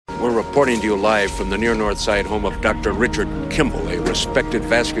reporting to you live from the near north side home of Dr. Richard Kimball, a respected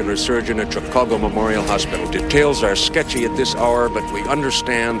vascular surgeon at Chicago Memorial Hospital. Details are sketchy at this hour, but we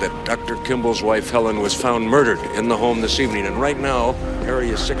understand that Dr. Kimball's wife, Helen, was found murdered in the home this evening. And right now,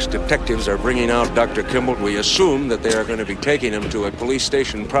 Area 6 detectives are bringing out Dr. Kimball. We assume that they are going to be taking him to a police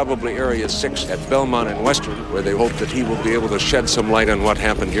station, probably Area 6 at Belmont and Western, where they hope that he will be able to shed some light on what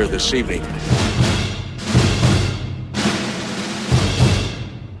happened here this evening.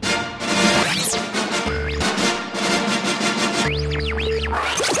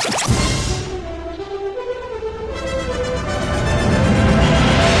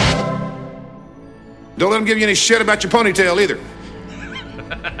 Don't let them give you any shit about your ponytail either.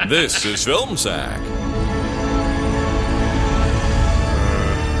 This is Film Sack.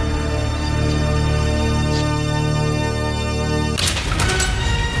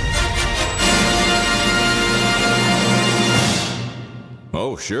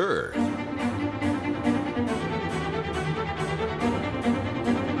 Oh, sure.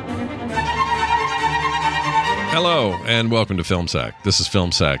 Hello, and welcome to Film Sack. This is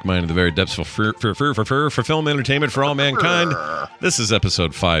Film Sack, mining the very depths for film entertainment for all mankind. This is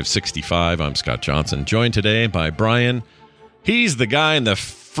episode 565. I'm Scott Johnson, joined today by Brian. He's the guy in the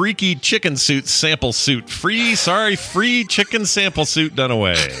freaky chicken sample suit. Free chicken sample suit done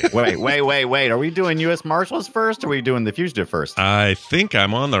away. Wait. Are we doing U.S. Marshals first, or are we doing The Fugitive first? I think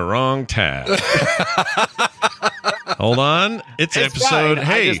I'm on the wrong tab. Hold on. It's episode... Fine.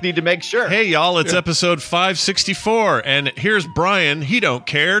 Hey, I just need to make sure. Hey, y'all, it's episode 564, and here's Brian. He don't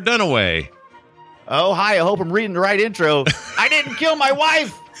care. Dunaway. Oh, hi. I hope I'm reading the right intro. I didn't kill my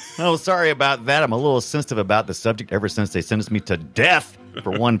wife. Oh, sorry about that. I'm a little sensitive about the subject ever since they sentenced me to death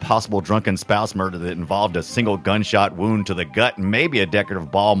for one possible drunken spouse murder that involved a single gunshot wound to the gut and maybe a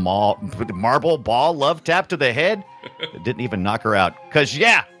decorative marble ball love tap to the head that didn't even knock her out. Because,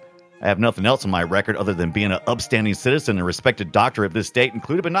 yeah, I have nothing else on my record other than being an upstanding citizen and respected doctor of this state,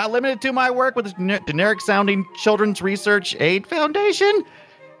 included but not limited to my work with the generic-sounding Children's Research Aid Foundation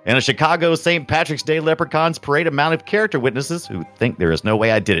and a Chicago St. Patrick's Day Leprechauns parade amount of character witnesses who think there is no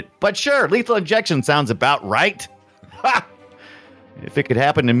way I did it. But sure, lethal injection sounds about right. Ha! If it could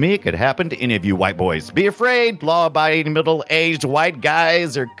happen to me, it could happen to any of you white boys. Be afraid, law-abiding, middle-aged white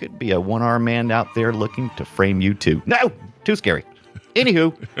guys. There could be a one-armed man out there looking to frame you too. No, too scary.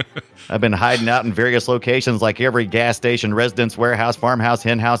 Anywho, I've been hiding out in various locations like every gas station, residence, warehouse, farmhouse,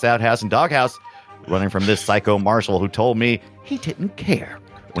 henhouse, outhouse, and doghouse, running from this psycho marshal who told me he didn't care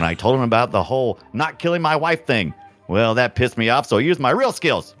when I told him about the whole not killing my wife thing. Well, that pissed me off, so I used my real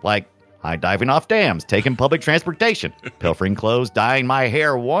skills, like high diving off dams, taking public transportation, pilfering clothes, dyeing my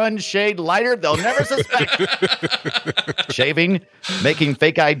hair one shade lighter they'll never suspect, shaving, making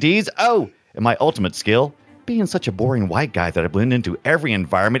fake IDs. Oh, and my ultimate skill, being such a boring white guy that I blend into every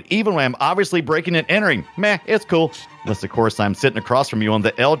environment, even when I'm obviously breaking and entering. Meh, it's cool. Unless, of course, I'm sitting across from you on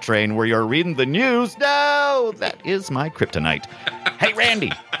the L train where you're reading the news. No, that is my kryptonite. Hey,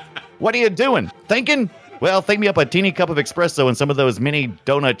 Randy, what are you doing? Thinking? Well, think me up a teeny cup of espresso and some of those mini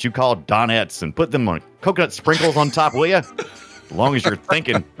donuts you call donettes and put them on coconut sprinkles on top, will you? As long as you're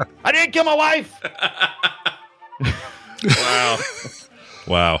thinking, I didn't kill my wife.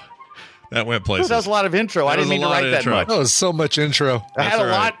 Wow. That went places. That was a lot of intro. I didn't mean to write that much. That was so much intro. I had a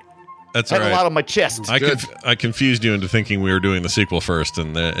lot. That's I had all right. a lot on my chest. I confused you into thinking we were doing the sequel first,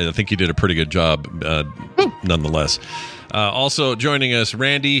 and I think you did a pretty good job nonetheless. Also joining us,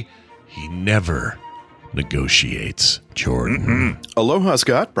 Randy. He never negotiates. Jordan. Aloha,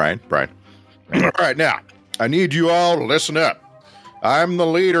 Scott. Brian. All right, now, I need you all to listen up. I'm the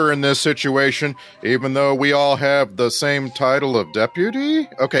leader in this situation, even though we all have the same title of deputy?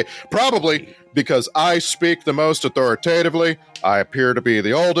 Okay, probably because I speak the most authoritatively, I appear to be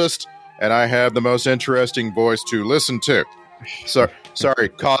the oldest, and I have the most interesting voice to listen to. So, sorry,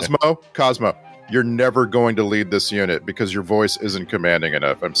 Cosmo, you're never going to lead this unit because your voice isn't commanding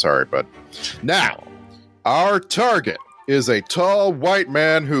enough. I'm sorry, bud. Now, our target is a tall white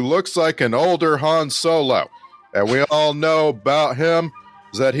man who looks like an older Han Solo. And we all know about him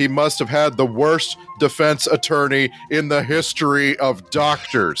is that he must have had the worst defense attorney in the history of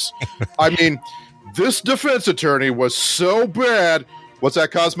doctors. I mean, this defense attorney was so bad. What's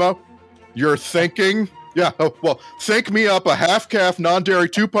that, Cosmo? You're thinking? Yeah, well, think me up a half-calf, non-dairy,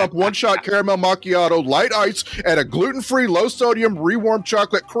 2-pump, one-shot caramel macchiato, light ice, and a gluten-free, low-sodium, rewarmed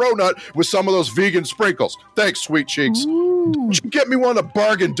chocolate cronut with some of those vegan sprinkles. Thanks, sweet cheeks. Don't you get me one of the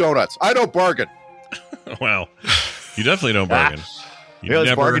bargain donuts. I don't bargain. Wow. You definitely don't bargain.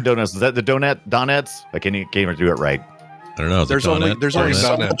 It's bargain donuts. Is that the donuts? I can't even do it right. I don't know. Is There's it only .net? there's only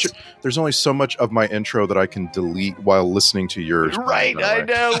so .net. much so much of my intro that I can delete while listening to yours. Right, I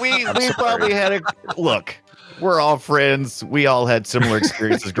know. We probably had a look. We're all friends. We all had similar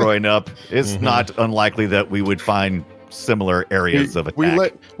experiences growing up. It's not unlikely that we would find similar areas of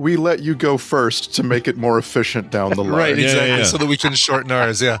attack. We let you go first to make it more efficient down the line. Right, Yeah, exactly. yeah. So that we can shorten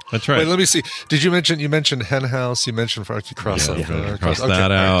ours. Yeah, That's right. Wait, let me see. Did you mentioned Hen House? You mentioned Farky Cross. Cross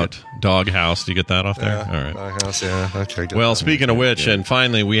that out. Dog House. Do you get that off there? Yeah, All right. House. Yeah. Okay. Good. Well, speaking of which, and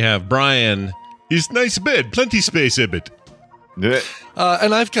finally we have Brian. His nice bed, plenty space, Ibbot.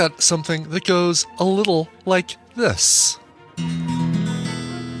 And I've got something that goes a little like this.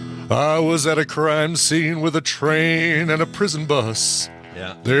 I was at a crime scene with a train and a prison bus.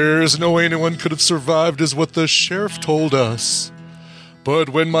 Yeah. There's no way anyone could have survived, is what the sheriff told us. But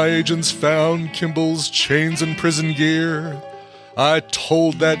when my agents found Kimball's chains and prison gear, I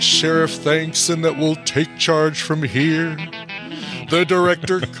told that sheriff thanks and that we'll take charge from here. The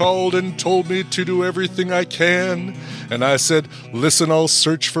director called and told me to do everything I can. And I said, listen, I'll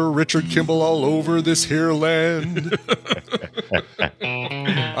search for Richard Kimball all over this here land.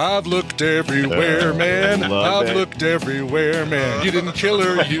 I've looked everywhere, man. I've looked everywhere, man. You didn't kill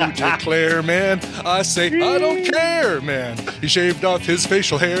her, you declare, man. I say, I don't care, man. He shaved off his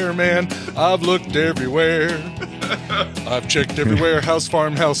facial hair, man. I've looked everywhere. I've checked everywhere. House,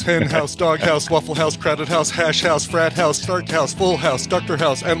 farmhouse, hen house, dog house, waffle house, crowded house, hash house, frat house, Stark house, full house, doctor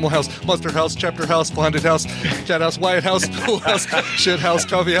house, animal house, monster house, chapter house, blinded house, cat house, white house, pool house, shit house,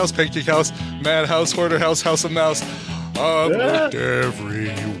 coffee house, pancake house, mad house, hoarder house, house of mouse. I've looked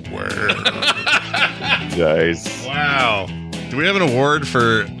everywhere. Nice. Wow. Do we have an award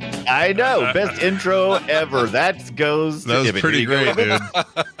for? I know. Best intro ever. That goes. That was Ibbot. pretty Here you great, go.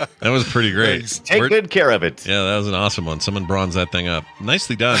 dude. That was pretty great. Take good care of it. Yeah, that was an awesome one. Someone bronzed that thing up.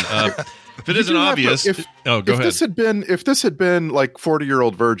 Nicely done. If it isn't do have to- obvious, if- go if ahead. this had been like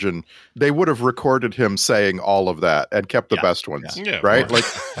 40-year-old virgin, they would have recorded him saying all of that and kept the best ones, Yeah, of right?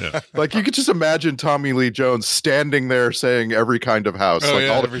 course. Like, Yeah. like you could just imagine Tommy Lee Jones standing there saying every kind of house, Oh, like yeah,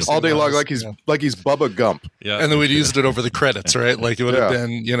 all every day single long, house, like he's Bubba Gump. Yeah, And then we'd used it over the credits, right? Like it would have Yeah.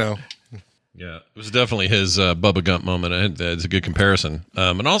 been, yeah, it was definitely his Bubba Gump moment. It's a good comparison.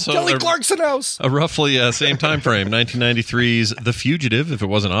 And also Kelly Clarkson House. a roughly same time frame, 1993's The Fugitive. If it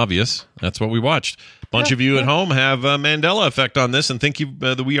wasn't obvious, that's what we watched. Bunch of you at home have Mandela effect on this and think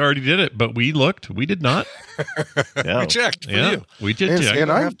that we already did it, but we looked. We did not. Yeah. We checked for Yeah, you. we did. And, check.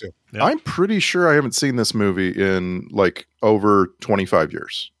 and have to. Yeah. I'm pretty sure I haven't seen this movie in like over 25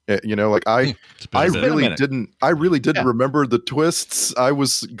 years. You know, like I It's been a bit. really didn't remember the twists. I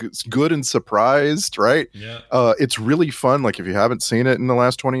was good and surprised, right? Yeah. It's really fun. Like if you haven't seen it in the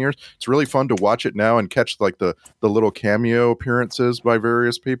last 20 years, it's really fun to watch it now and catch like the little cameo appearances by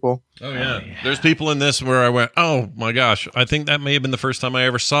various people. Oh yeah. There's people in this where I went, oh my gosh, I think that may have been the first time I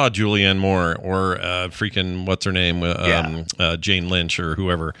ever saw Julianne Moore or freaking what's her name, Jane Lynch or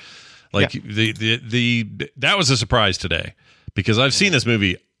whoever. Like the that was a surprise today because I've seen this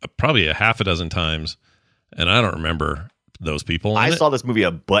movie probably a half a dozen times and I don't remember those people. I in it. saw this movie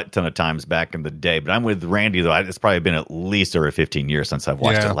a butt ton of times back in the day, but I'm with Randy though. It's probably been at least over 15 years since I've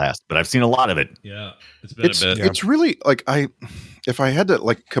watched it last, but I've seen a lot of it. Yeah, it's been a bit. It's really like if I had to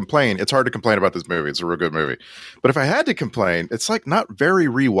like complain, it's hard to complain about this movie. It's a real good movie. But if I had to complain, it's like not very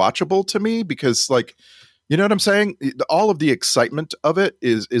rewatchable to me because like, you know what I'm saying? All of the excitement of it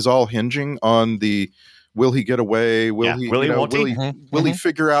is all hinging on the will he get away? Will he will he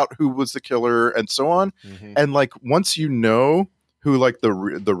figure out who was the killer and so on? Mhm. And like once you know who like the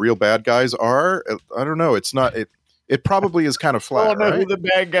real bad guys are, I don't know, it's not it probably is kind of I flat, don't know right? who the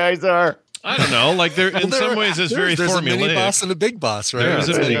bad guys are. I don't know. Like there, in some ways, it's very There's a mini formulaic. boss and a big boss, right? There is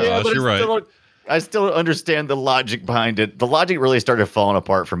a mini boss. but You're right. I still don't understand the logic behind it. The logic really started falling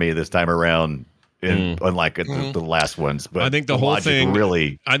apart for me this time around, unlike the last ones. But I think the whole logic thing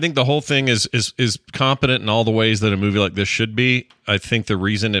really. I think the whole thing is competent in all the ways that a movie like this should be. I think the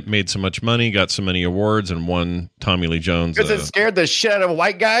reason it made so much money, got so many awards, and won Tommy Lee Jones. Because it scared the shit out of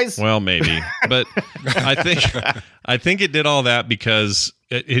white guys. Well, maybe, but I think it did all that because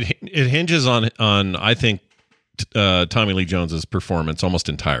it hinges on I think Tommy Lee Jones's performance almost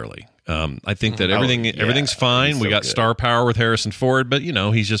entirely. I think that everything's fine. We got star power with Harrison Ford, but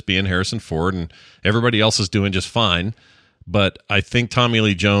he's just being Harrison Ford, and everybody else is doing just fine. But I think Tommy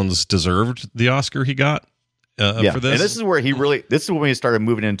Lee Jones deserved the Oscar he got for this. And this is where this is when he started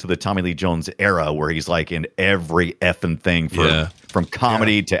moving into the Tommy Lee Jones era, where he's like in every effing thing from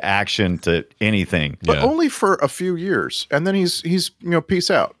comedy to action to anything. But only for a few years, and then he's peace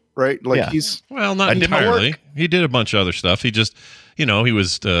out, right? Like he's not I did my entirely. work. He did a bunch of other stuff. He just he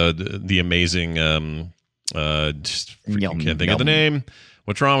was the amazing Just can't think of the name.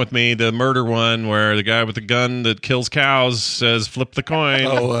 What's wrong with me? The murder one where the guy with the gun that kills cows says, "Flip the coin."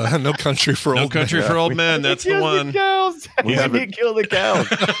 Oh, No Country for No Old Country Men. for Old Men. That's the one. The cows. He didn't kill the cows.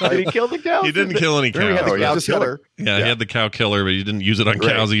 Did he kill the cows? He didn't kill any Remember, cows. he had the cow just had a- killer. Yeah, he had the cow killer, but he didn't use it on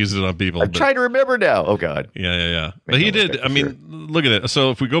Right. cows. He used it on people. I'm But- trying to remember now. Oh God. Yeah. But he did. I mean, look at it. So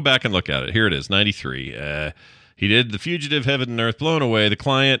if we go back and look at it, here it is, 93. He did The Fugitive, Heaven and Earth, Blown Away, The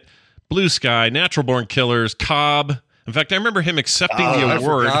Client, Blue Sky, Natural Born Killers, Cobb. In fact, I remember him accepting the I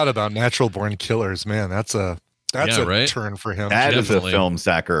award. forgot about Natural Born Killers. Man, that's a right? turn for him. That is a Definitely. film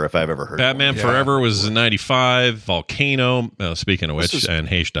sacker if I've ever heard. Batman Yeah. Forever was in 95. Volcano. Speaking of which, This is- and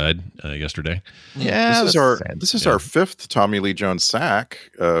Hayes died yesterday. Yeah, This is our fifth Tommy Lee Jones sack.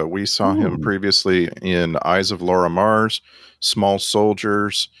 We saw him previously in Eyes of Laura Mars, Small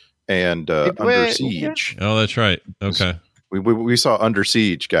Soldiers, and Under Siege. Oh, that's right. Okay. We saw Under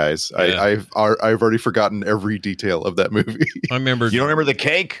Siege, guys. Yeah. I've already forgotten every detail of that movie. I remember. You don't remember the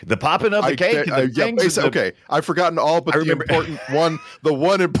cake? The popping of the cake? Okay, I've forgotten all but I the remember- important one. The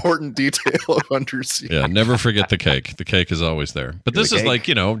one important detail of Under Siege. Yeah, never forget the cake. The cake is always there. But this The is cake.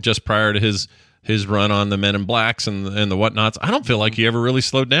 like, just prior to his run on the Men in Blacks and the whatnots. I don't feel like he ever really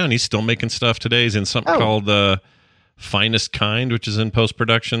slowed down. He's still making stuff today. He's in something called Finest Kind, which is in post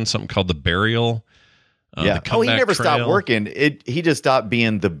production. Something called The Burial. Yeah. The He Comeback never stopped Trail. working. He just stopped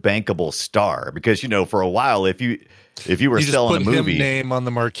being the bankable star because for a while if you were You just selling put a movie, him name on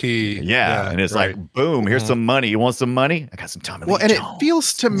the marquee. yeah, and it's right. like boom, here's some money. You want some money? I got some Tommy Lee Well, and it Jones.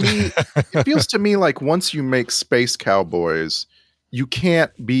 feels to me like once you make Space Cowboys, you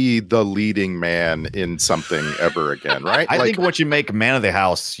can't be the leading man in something ever again, right? I Like, think once you make Man of the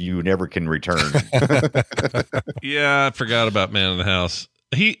House, you never can return. Yeah, I forgot about Man in the House.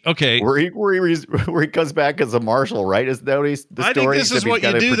 Okay. where he comes back as a marshal, right? Is that what he's the I think story? this is Except he's what you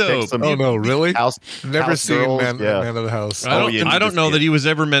gotta do, protect though. some Oh no, really? house, Never house seen girls, Man of the House. I don't, yeah, I don't just know see that it. he was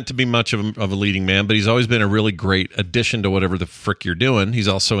ever meant to be much of a leading man, but he's always been a really great addition to whatever the frick you're doing. He's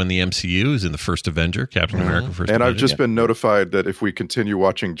also in the MCU. He's in the first Avenger, Captain America, First and Avenger. I've just been notified that if we continue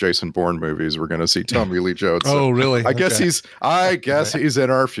watching Jason Bourne movies, we're going to see Tommy Lee Jones. Oh, really? I guess Okay. he's in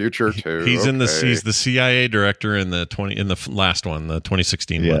our future too. He's in Okay. he's the CIA director in the last one, the 2016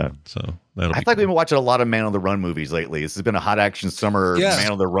 Yeah. one. So that'll I be feel like we've been watching a lot of Man on the Run movies lately. This has been a hot action summer. Yeah.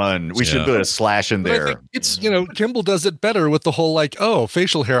 Man on the Run. We Yeah. should put a slash in But I there. think it's Kimball does it better with the whole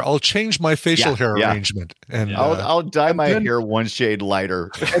facial hair. I'll change my facial Yeah, hair yeah. arrangement. And I'll dye my then- hair one shade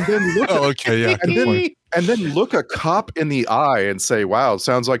lighter. And then look oh, okay, yeah, good point. and then look a cop in the eye and say, "Wow,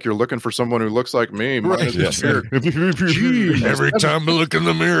 sounds like you're looking for someone who looks like me." minus the beard." Jeez. Every time I look in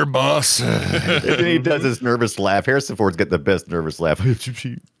the mirror, boss. And then he does his nervous laugh. Harrison Ford's got the best nervous laugh.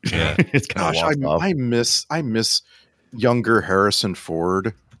 Yeah. It's kind Gosh, of walks off. I miss younger Harrison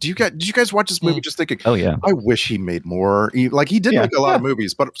Ford. Did you guys watch this movie just thinking, Oh yeah. I wish he made more. He did Yeah, make a lot of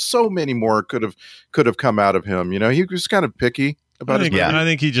movies, but so many more could have come out of him. He was kind of picky about his movies. I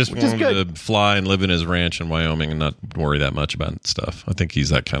think he just Which is wanted to fly and live in his ranch in Wyoming and not worry that much about stuff. I think he's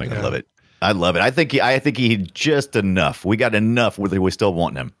that kind of guy. I love it. I love it. I think he just enough. We got enough whether we still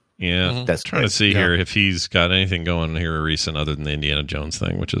want him. Yeah, That's trying great. to see here if he's got anything going here recent other than the Indiana Jones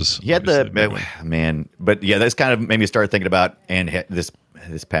thing, which is He had obviously a big one. man, but yeah, that's kind of made me start thinking about this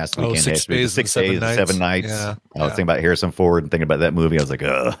past Oh, weekend. 6 days and 6 days, 7 7 nights. nights. Yeah, I was thinking about Harrison Ford and thinking about that movie. I was like,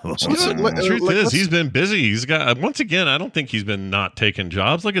 The truth is, he's been busy. He's got once again. I don't think he's been not taking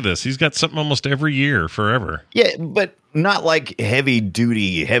jobs. Look at this. He's got something almost every year, forever. yeah, but not like heavy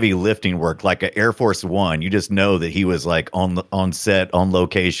duty, heavy lifting work like a Air Force One. You just know that he was like on set, on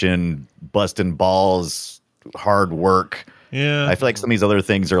location, busting balls, hard work. Yeah. I feel like some of these other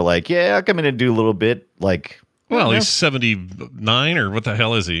things are like, yeah, I'll come in and do a little bit. Like, Well, he's 79 or what the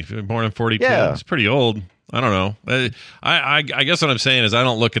hell is he? Born in 42. Yeah. He's pretty old. I don't know. I guess what I'm saying is I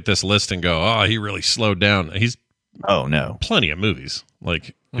don't look at this list and go, oh, he really slowed down. He's oh no, plenty of movies.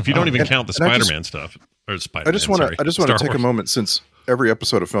 Like if you don't even count the and I just- Spider-Man stuff or Spider-Man. I just want to Star take a Wars. moment, since every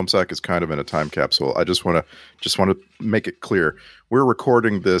episode of Film Sack is kind of in a time capsule. I just want to make it clear we're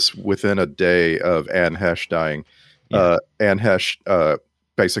recording this within a day of Anne Hesh dying. Anne Hesh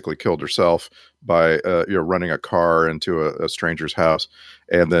basically killed herself by running a car into a stranger's house,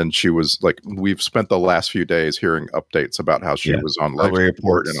 and then she was like, we've spent the last few days hearing updates about how she was on life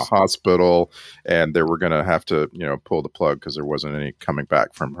support in a hospital, and they were going to have to pull the plug because there wasn't any coming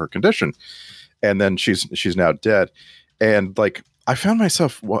back from her condition, and then she's now dead, and like I found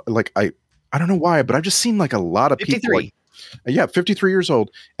myself like I don't know why, but I've just seen like a lot of people like, 53 years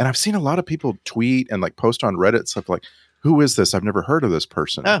old, and I've seen a lot of people tweet and like post on Reddit stuff like, who is this? I've never heard of this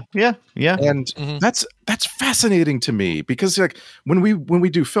person. Oh, yeah. And that's fascinating to me because like when we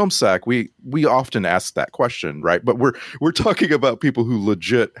do Film Sack, we often ask that question, right? But we're talking about people who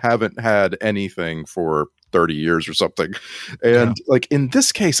legit haven't had anything for 30 years or something. And like in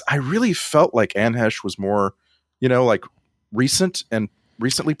this case, I really felt like Anne Heche was more, like recently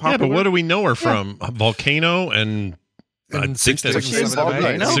popular. Yeah, but what do we know her from? Volcano and I think 6 that's Days,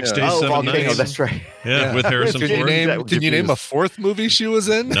 7 Nights. 6 Days, 7 Volcano, Nights. that's right. Yeah, with Harrison Ford. Can you name a fourth movie she was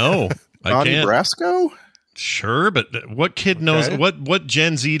in? No, I Donnie can't. Brasco? Sure, but what kid knows what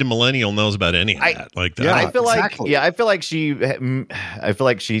Gen Z to millennial knows about any of that? Like that. Yeah, I feel exactly. I feel like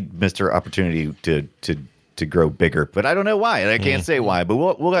she missed her opportunity to grow bigger, but I don't know why, and I can't say why. But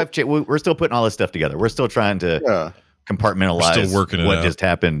we'll have we're still putting all this stuff together. We're still trying to compartmentalize We're still working it what out. just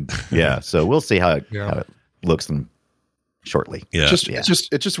happened. Yeah, so we'll see how it looks shortly. Yeah. It's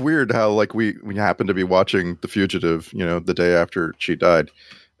just weird how like we happen to be watching The Fugitive, the day after she died,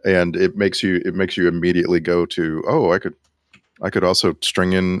 and it makes you immediately go to, oh, I could also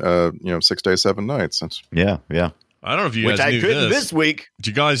string in 6 Days, 7 Nights. That's Yeah. I don't know if you Which guys I knew couldn't this. this week. Did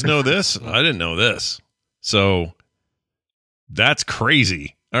you guys know this? I didn't know this. So that's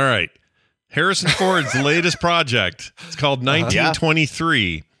crazy. All right. Harrison Ford's latest project. It's called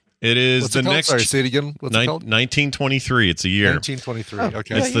 1923. It is What's the it called? next Sorry, say it again. What's it called? 1923. It's a year. 1923.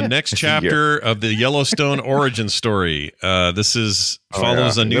 Okay. It's the next It's a year. chapter of the Yellowstone origin story. This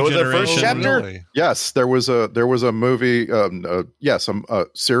follows a new That was the generation. first chapter? Really? Yes, there was a movie,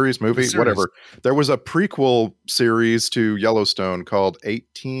 series movie, Series. whatever. There was a prequel series to Yellowstone called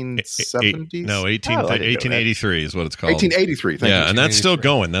 1870s. No, I didn't know that. 1883 is what it's called. 1883. Thank Yeah, you. and that's still 1883.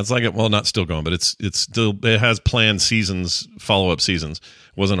 going. That's like well, not still going, but it's still it has planned seasons, follow up seasons.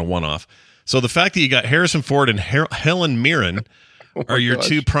 Wasn't a one off. So the fact that you got Harrison Ford and Helen Mirren are your gosh.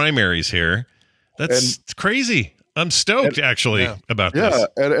 two primaries here, that's crazy. I'm stoked actually about Yeah, this.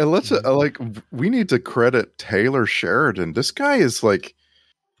 and let's we need to credit Taylor Sheridan. This guy is like,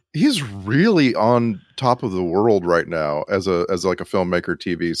 he's really on top of the world right now as like a filmmaker,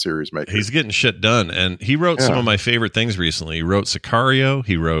 TV series maker. He's getting shit done, and he wrote some of my favorite things recently. He wrote Sicario.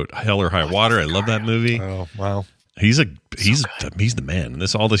 He wrote Hell or High Water. I love that movie. Oh, wow. He's the man.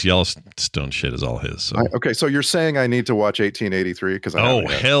 All this Yellowstone shit is all his. So. Okay, so you're saying I need to watch 1883 because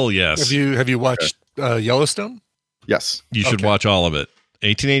Hell yes. Have you watched Yellowstone? Yes. You should watch all of it.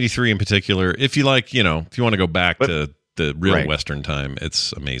 1883 in particular. If you like, if you want to go back to the real Western time,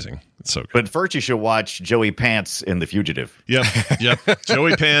 it's amazing. It's so good. But first, you should watch Joey Pants in The Fugitive. Yep.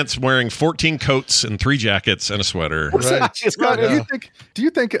 Joey Pants wearing 14 coats and 3 jackets and a sweater. Right. Scott, do you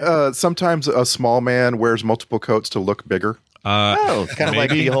think sometimes a small man wears multiple coats to look bigger? Kind of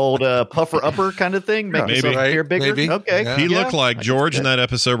like the old puffer upper kind of thing. Make Maybe. yourself appear bigger. Maybe. Okay. Yeah. He looked like George in that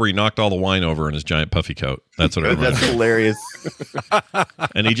episode where he knocked all the wine over in his giant puffy coat. That's what I remember. That's hilarious.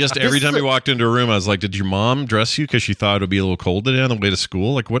 And he just, every time he walked into a room, I was like, did your mom dress you because she thought it would be a little cold today on the way to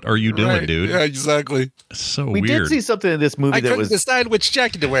school? Like, what are you doing, Right. dude? Yeah, exactly. It's so We weird. did see something in this movie I that couldn't was decide which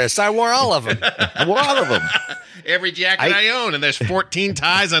jacket to wear, so I wore all of them. well, all of them. Every jacket I own, and there's 14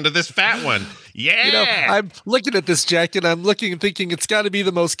 ties under this fat one. Yeah. I'm looking at this jacket. I'm looking and thinking it's got to be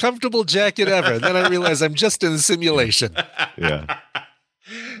the most comfortable jacket ever. Then I realize I'm just in a simulation. Yeah.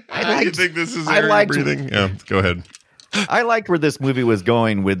 I think this is I air liked- breathing. Yeah, go ahead. I liked where this movie was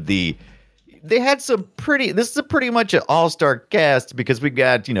going with they had some this is a pretty much an all-star cast because we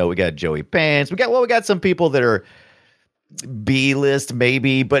got Joey Pants. We got some people that are B-list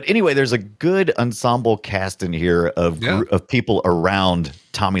maybe, but anyway, there's a good ensemble cast in here of people around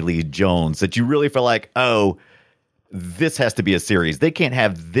Tommy Lee Jones that you really feel like, oh, this has to be a series. They can't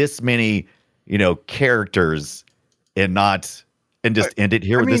have this many, characters and just end it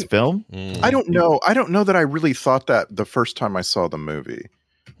here with this film. I don't know. I don't know that I really thought that the first time I saw the movie.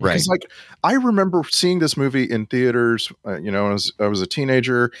 Right. Because I remember seeing this movie in theaters, as I was a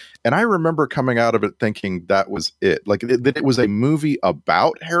teenager, and I remember coming out of it thinking that was it. Like that it was a movie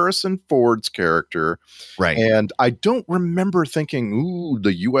about Harrison Ford's character. Right. And I don't remember thinking, ooh,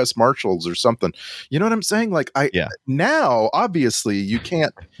 the U.S. Marshals or something. You know what I'm saying? Like now, obviously you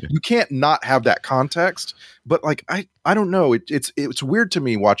can't not have that context, but like, I don't know. It's weird to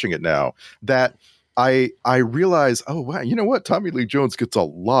me watching it now that I realize, oh wow, you know what? Tommy Lee Jones gets a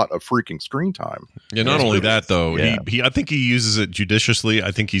lot of freaking screen time. Yeah, not only that though, Yeah. he I think he uses it judiciously. I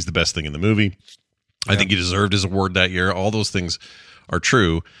think he's the best thing in the movie. I think he deserved his award that year. All those things are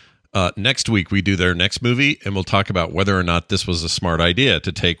true. Next week we do their next movie, and we'll talk about whether or not this was a smart idea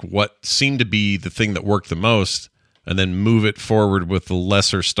to take what seemed to be the thing that worked the most and then move it forward with the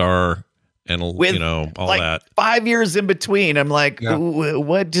lesser star and With, all like, that. 5 years in between. I'm like, Yeah.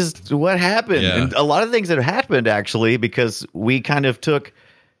 what happened? Yeah. And a lot of things that happened actually, because we kind of took,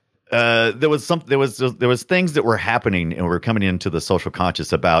 there was things that were happening and we're coming into the social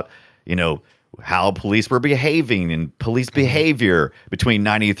conscious about, how police were behaving and police behavior between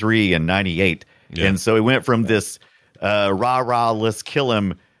 93 and 98. Yeah. And so it went from this rah, let's kill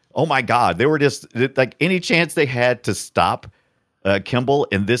him. Oh my God. They were just like, any chance they had to stop Kimball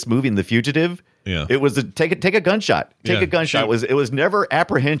in this movie, in The Fugitive, Yeah. it was take a gunshot. Take Yeah, a gunshot. shoot. It was never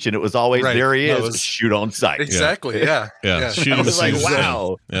apprehension. It was always Right. there he No, is. it was- Shoot on sight. Exactly. Yeah. Yeah. Shoot I him was like, as soon as-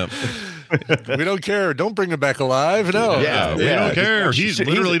 wow. Yeah. We don't care. Don't bring him back alive. No. Yeah, we don't care. He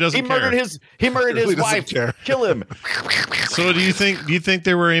literally doesn't He murdered care. he murdered his Really doesn't wife. care. Kill him. So do you think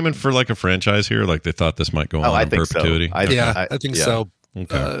they were aiming for like a franchise here? Like they thought this might go on Oh, I in think perpetuity? so. Yeah, I think yeah. so.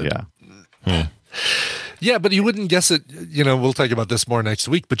 Okay. Yeah. Yeah, but you wouldn't guess it. We'll talk about this more next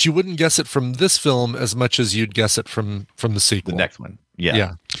week. But you wouldn't guess it from this film as much as you'd guess it from the sequel. The next one. Yeah.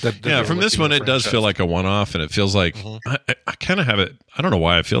 Yeah. Yeah, from this one, it does feel like a one-off, and it feels like I kind of have it. I don't know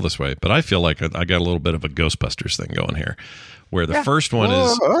why I feel this way, but I feel like I got a little bit of a Ghostbusters thing going here, where the first one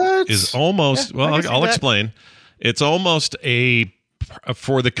is almost. Well, I'll explain. It's almost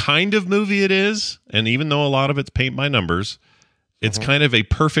for the kind of movie it is, and even though a lot of it's paint by numbers, it's kind of a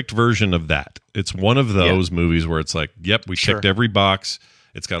perfect version of that. It's one of those movies where it's like, yep, we checked every box.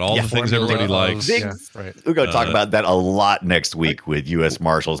 It's got all the things everybody likes. Yeah, right. We're going to talk about that a lot next week with U.S.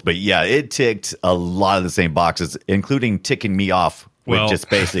 Marshals. But yeah, it ticked a lot of the same boxes, including ticking me off with just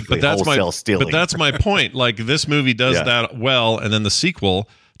basically wholesale stealing. But that's my point. Like this movie does Yeah. that well, and then the sequel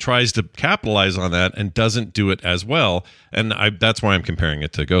tries to capitalize on that and doesn't do it as well. And that's why I'm comparing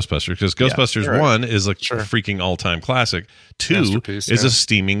it to Ghostbusters, because Ghostbusters 1 is a freaking all-time classic. 2 Masterpiece, is yeah. a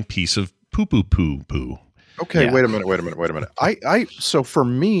steaming piece of poo-poo-poo-poo. Okay, Yeah. wait a minute. So for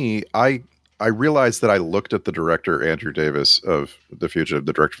me, I realized that I looked at the director Andrew Davis of The Fugitive,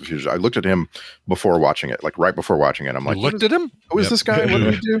 the director of The Fugitive. I looked at him before watching it, like right before watching it. I'm like, Looked at him? who is this guy? What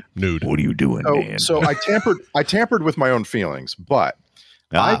did he do? Nude. what are you doing, man? So I tampered with my own feelings, but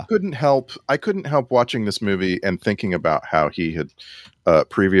I couldn't help watching this movie and thinking about how he had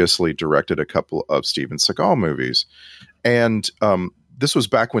previously directed a couple of Steven Seagal movies, and this was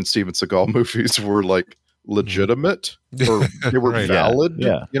back when Steven Seagal movies were like legitimate or they were Right. valid.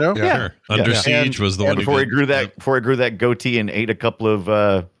 Yeah. You know. Yeah. Sure. Under Siege was the one before he who grew that goatee and ate a couple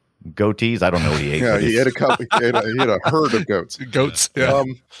of goatees. I don't know what he ate. Yeah, but he it's- had a couple. He had a herd of goats. Goats. Yeah.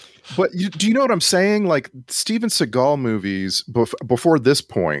 But do you know what I'm saying? Like Steven Seagal movies before this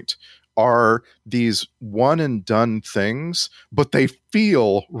point are these one and done things, but they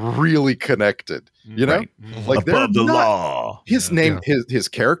feel really connected. You know, Right. like they're above the not- law. His name, his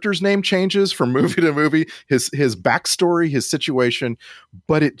character's name changes from movie to movie. His backstory, his situation,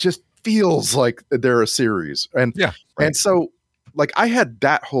 but it just feels like they're a series. And and so, like, I had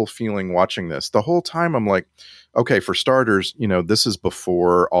that whole feeling watching this the whole time. I'm like, okay, for starters, this is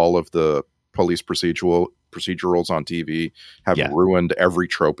before all of the police procedurals on TV have ruined every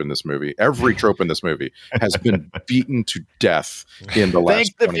trope in this movie. Every trope in this movie has been beaten to death in the last.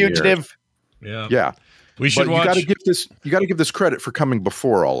 Thank The 20 years. Fugitive. Yeah. Yeah. We should But watch. you got to give this credit for coming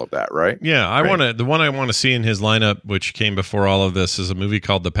before all of that, right? Yeah, the one I want to see in his lineup, which came before all of this, is a movie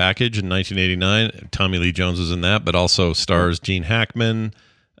called The Package in 1989. Tommy Lee Jones was in that, but also stars Gene Hackman.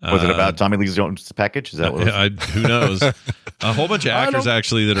 Was it about Tommy Lee Jones' package? Is that what it was? Who knows? A whole bunch of actors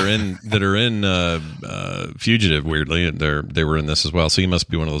actually that are in Fugitive. Weirdly, they were in this as well. So he must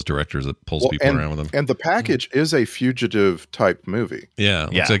be one of those directors that pulls people around with him. And The Package is a fugitive type movie. Yeah,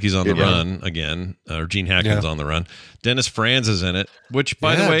 looks like he's on the run again, or Gene Hackman's on the run. Dennis Franz is in it, which,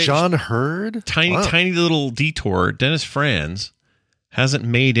 by the way, John Hurd, tiny little detour. Dennis Franz hasn't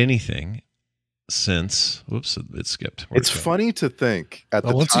made anything since. Whoops, it skipped. It's funny to think at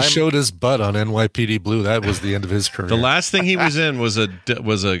the once time. he showed his butt on NYPD Blue, that was the end of his career. The last thing he was in was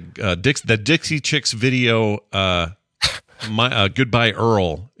the Dixie Chicks video, Goodbye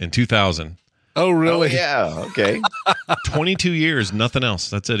Earl in 2000. Oh, really? Yeah. Okay. 22 years, nothing else.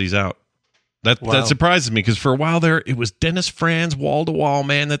 That's it. He's out. That Wow. surprises me because for a while there, it was Dennis Franz, wall to wall,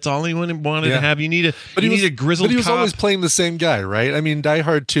 man. That's all he wanted to have. You need a grizzled. But he was cop. always playing the same guy, right? I mean, Die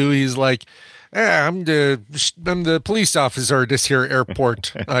Hard 2, he's like, I'm the police officer at this here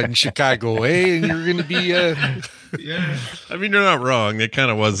airport in Chicago, and you're going to be Yeah. I mean, you're not wrong. It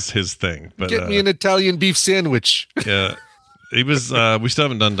kind of was his thing. But get me an Italian beef sandwich. Yeah. He was. We still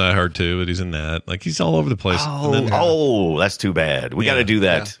haven't done Die Hard 2, but he's in that. Like he's all over the place. And then- That's too bad. We got to do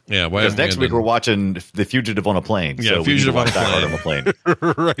that. yeah. Why Because haven't we next week done- we're watching The Fugitive on a Plane. Yeah, so Fugitive we need to on a watch Die Hard on a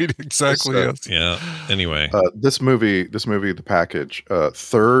plane. Right, exactly. Yes. Yeah. Anyway, This movie, The Package,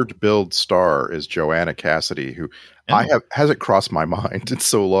 third build star is Joanna Cassidy, who hasn't crossed my mind in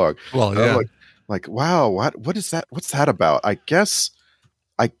so long. Well, I'm yeah. like, wow, what is that? What's that about? I guess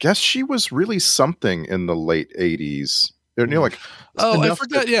she was really something in the late 80s. You know, like, Oh, I enough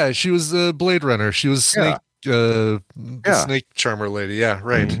forgot. that- Yeah, she was Blade Runner. She was Snake, the Snake Charmer lady. Yeah,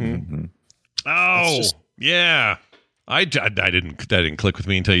 right. Mhm. oh just- yeah. I didn't click with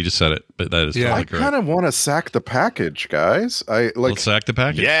me until you just said it, but that is Yeah. totally I correct. kind of want to sack the package, guys. Let's sack the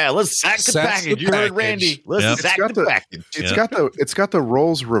package. Yeah, let's sack the Sack package. the You heard package. Randy. Let's Yep. sack It's got the the- package. It's got the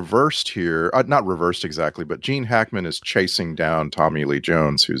roles reversed here. Not reversed exactly, but Gene Hackman is chasing down Tommy Lee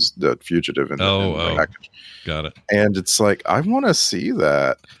Jones, who's the fugitive in the package. Got it. And it's like, I want to see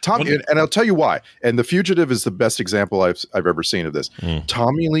that. And I'll tell you why. And The Fugitive is the best example I've ever seen of this.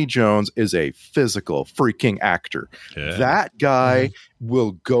 Tommy Lee Jones is a physical freaking actor. Yeah. That guy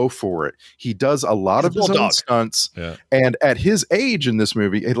will go for it. He does a lot of his own bulldog. stunts. Yeah. And at his age in this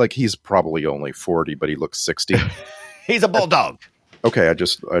movie, like he's probably only 40, but he looks 60. He's a bulldog. Okay, I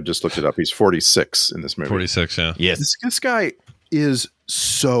just looked it up. He's 46 in this movie. 46. Yeah. Yes. This guy is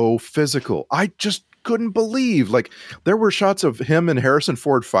so physical. I just couldn't believe, like, there were shots of him and Harrison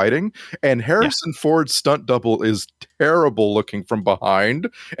Ford fighting, and Harrison Ford's stunt double is terrible looking from behind,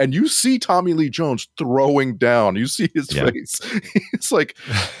 and you see Tommy Lee Jones throwing down. You see his face.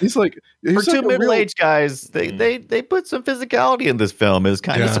 he's For like two a middle-aged guys, they put some physicality in this film. It's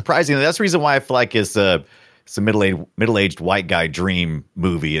kind of Yeah. surprising. That's the reason why I feel like it's a middle-aged white guy dream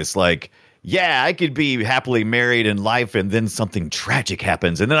movie. It's like, yeah, I could be happily married in life, and then something tragic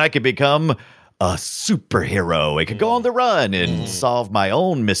happens, and then I could become a superhero. I could go on the run and solve my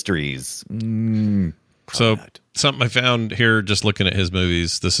own mysteries. So something I found here, just looking at his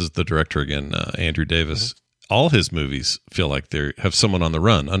movies. This is the director again, Andrew Davis. All his movies feel like they have someone on the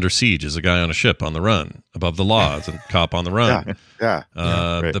run. Under Siege is a guy on a ship on the run. Above the Law is a cop on the run. Yeah.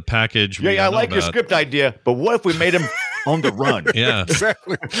 Right. The Package. we Yeah, I know like your about. script idea, but what if we made him on the run? Yeah.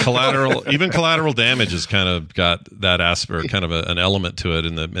 Exactly. Collateral Damage has kind of got that aspect, kind of an element to it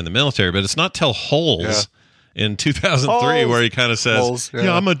in the military, but it's not till Holes in 2003 Holes. where he kind of says, Holes, yeah,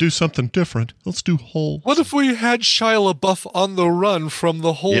 yeah. I'm going to do something different. Let's do Holes. What if we had Shia LaBeouf on the run from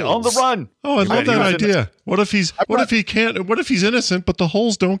the holes? Yeah, on the run. Oh, I love He that was in idea. What if he's innocent, but the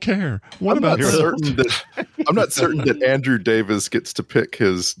holes don't care? What I'm about not that? I'm not certain that Andrew Davis gets to pick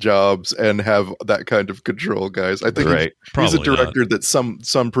his jobs and have that kind of control, guys. I think Right. he's a Probably director that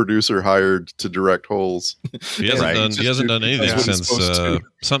some producer hired to direct Holes. He hasn't Right. done. He hasn't done anything That's what he's since supposed to.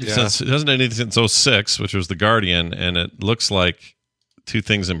 since he hasn't done anything since 06, which was The Guardian, and it looks like two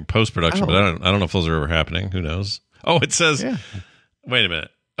things in post production, but I don't know if those are ever happening. Who knows? Oh, it says. Yeah. Wait a minute.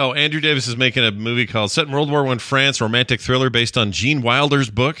 Oh, Andrew Davis is making a movie called set in World War I France, romantic thriller based on Gene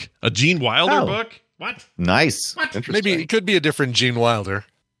Wilder's book. A Gene Wilder book? What? Nice. Interesting. Maybe it could be a different Gene Wilder.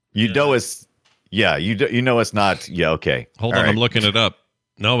 You know it's you know it's not. Yeah, okay. Hold All on, right. I'm looking it up.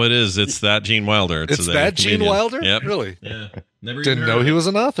 No, it is. It's that Gene Wilder. It's a that Gene comedian. Wilder? Yep. Really? Yeah. Never even Didn't heard know of he it. was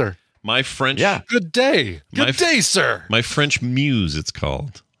an author. My French. Yeah. Good day. My- Good day, sir. My French Muse, it's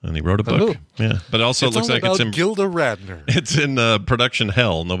called. And he wrote a book. Oh. Yeah. But also It's it looks all like about it's in Gilda Radner. it's in production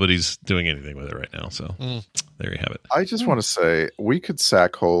hell. Nobody's doing anything with it right now. So there you have it. I just want to say we could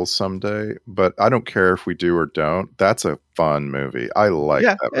sack Holes someday, but I don't care if we do or don't. That's a fun movie. I like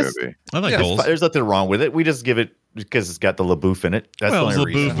Yeah, that it's- movie. I like Yeah, Holes. There's nothing wrong with it. We just give it because it's got the LaBeouf in it. That's Well, it the was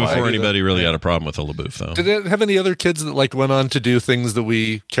only LaBeouf reason why. before I do anybody that. really Yeah. had a problem with the LaBeouf, though. Did it have any other kids that like went on to do things that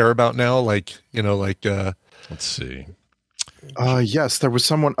we care about now? Like, Let's see. Yes, there was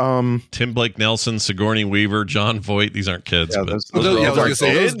someone. Tim Blake Nelson, Sigourney Weaver, John Voight. These aren't kids, Yeah, but those I were was all going to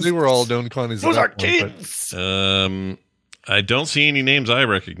say, kids. they were all known quantities. Those at are that point, but kids. I don't see any names I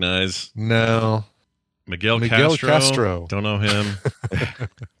recognize. No. Miguel Miguel Castro. Castro. Don't know him.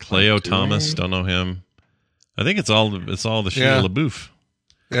 Cleo Thomas. Don't know him. I think it's all the Shia Yeah. LaBeouf.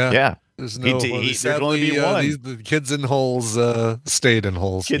 Yeah. Yeah. There's no. there's only be one. The kids in holes stayed in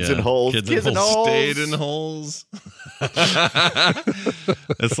holes. Kids in holes. Kids in in holes. holes. Stayed in holes.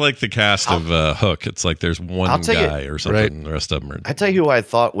 It's like the cast of Hook. It's like there's one I'll tell you- guy or something. Right. And the rest of them are. I tell you who I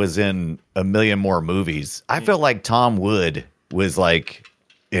thought was in a million more movies. I felt like Tom Wood was like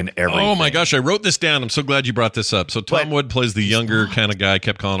in everything. Oh my gosh, I wrote this down. I'm so glad you brought this up. So Tom But- Wood plays the younger kind of guy.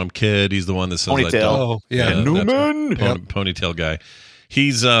 Kept calling him kid. He's the one that says like, Ponytail. don't- Oh, yeah. that's Newman. right. Ponytail guy.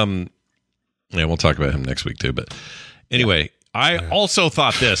 He's yeah, we'll talk about him next week too. But anyway, I also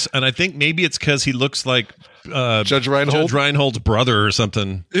thought this, and I think maybe it's because he looks like Judge Reinhold. Judge Reinhold's brother or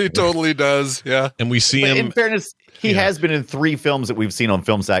something. He totally does. Yeah. And we see But him. in fairness, he has been in 3 films that we've seen on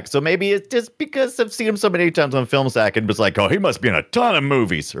Film Sack. So maybe it's just because I've seen him so many times on Film Sack and was like, oh, he must be in a ton of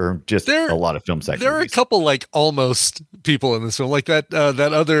movies or just a lot of Film Sack There movies. are a couple like almost people in this film, like that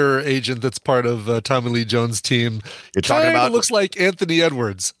other agent that's part of Tommy Lee Jones' team. You're talking Kinda about looks like Anthony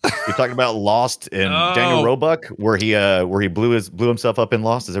Edwards. You're talking about Lost and Daniel Roebuck, where he blew himself up in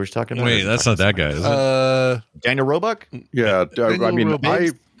Lost. Is that what you're talking about? Wait, that's not that guy, is it? Daniel Roebuck? Yeah, I Daniel mean,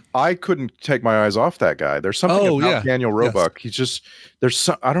 Roebuck. I couldn't take my eyes off that guy. There's something about Daniel Roebuck. He's just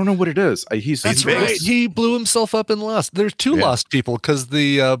I don't know what it is. That's right. He blew himself up in Lost. There's 2 Lost people because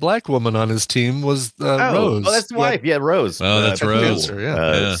the black woman on his team was Rose. Oh, that's the wife. Yeah, Rose. Oh, that's Rose.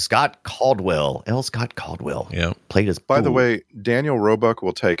 Yeah. Scott Caldwell. Scott Caldwell. Yeah. Played as. By the way, Daniel Roebuck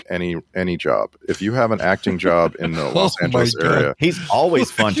will take any job. If you have an acting job in the Los Angeles my God. area, he's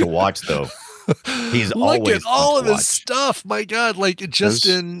always fun to watch, though. He's Look always at all fun of to his watch. stuff. My God, like just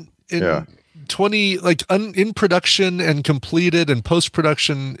in yeah. 20 like in production and completed and post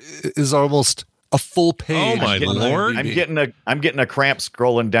production is almost a full page. Oh, my on Lord. IMDb. I'm getting a cramp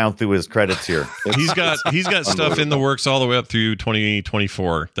scrolling down through his credits here. He's got stuff in the works all the way up through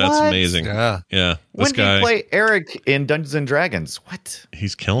 2024. That's What? amazing. Yeah. Yeah. When This did guy, he play Eric in Dungeons and Dragons? What?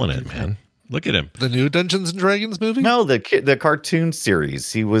 he's killing it, man. Look at him. The new Dungeons and Dragons movie? No, the cartoon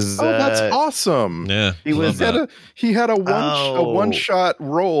series. He was. oh, that's awesome. Yeah. He was- love that. He had a Oh. one shot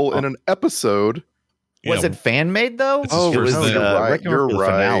role in an episode. Was Yeah. it fan made though? It's his it was first thing. You're right, Requiem you're for the right.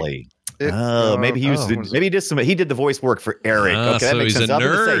 finale. Maybe he was. Maybe he did some. He did the voice work for Eric. Ah, Okay, that so makes he's sense. a I was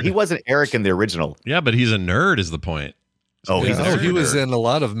gonna say, nerd. he wasn't Eric in the original. Yeah, but he's a nerd is the point. Oh, he's. Yeah. a He was nerd. in a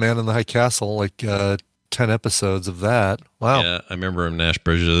lot of Man in the High Castle, like 10 episodes of that. Wow. Yeah, I remember him, Nash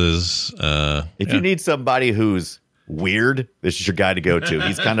Bridges. If you need somebody who's weird, this is your guy to go to.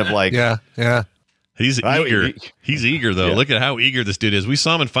 He's kind of like. Yeah. He's I- eager. he- He's eager, though. Yeah. Look at how eager this dude is. We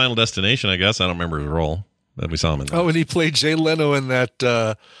saw him in Final Destination, I guess. I don't remember his role, but we saw him in that. Oh, and he played Jay Leno in that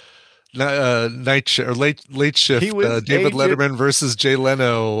night or late shift. He was David Agent- Letterman versus Jay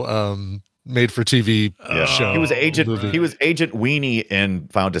Leno made for TV Yeah. show. He was Agent. movie. He was Agent Weenie in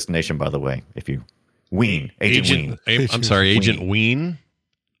Final Destination. By the way, if you Agent Ween. I'm sorry, Agent Ween.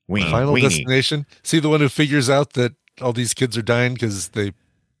 Final Weenie. Destination. See the one who figures out that all these kids are dying because they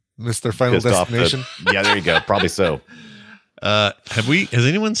missed their Final Pissed off the- Destination. yeah, there you go. Probably so. Has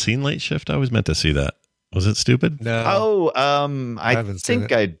anyone seen Late Shift? I was meant to see that. Was it stupid? No. Oh, I haven't seen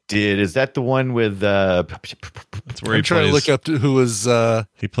think it. I did. Is that the one with? That's where I'm trying to look up who was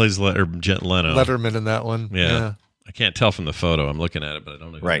He plays Jet Leno. Letterman in that one. Yeah. I can't tell from the photo. I'm looking at it, but I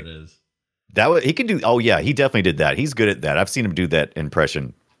don't know who Right. it is. That was he can do. Oh yeah, he definitely did that. He's good at that. I've seen him do that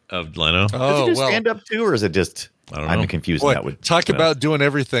impression. Of Leno? Does Oh, he do well. stand up too, or is it just? I don't know. I'm confused. Boy, That would talk about doing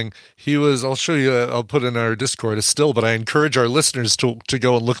everything. He was. I'll show you. I'll put in our Discord a still, but I encourage our listeners to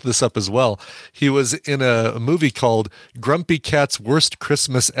go and look this up as well. He was in a movie called Grumpy Cat's Worst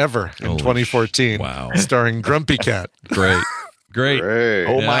Christmas Ever in Holy 2014. wow. Starring Grumpy Cat. Great. Great. Great.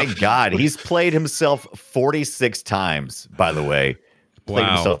 Oh Yeah. my God, he's played himself 46 times. By the way, played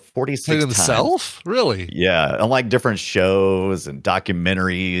Wow. himself 46 Played times. himself? Really? Yeah, on like different shows and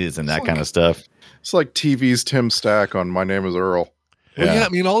documentaries and that kind of stuff. It's like TV's Tim Stack on My Name is Earl. Well, yeah. I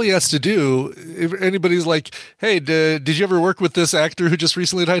mean, all he has to do, if anybody's like, hey, did you ever work with this actor who just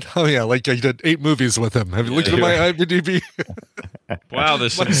recently died? Oh, yeah, like I did 8 movies with him. Have you looked at my IMDb? Wow,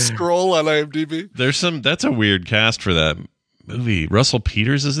 there's My scroll on IMDb? that's a weird cast for that movie. Russell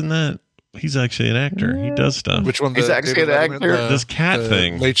Peters is in that. He's actually an actor. He does stuff. Which one? He's actually David an Letterman, actor? This cat the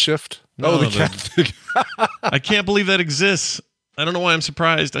thing. Late Shift? No, the the- cat thing. I can't believe that exists. I don't know why I'm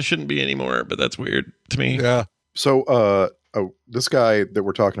surprised. I shouldn't be anymore, but that's weird to me. Yeah. So, this guy that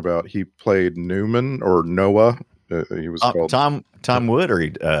we're talking about, he played Newman or Noah. He was called Tom Wood or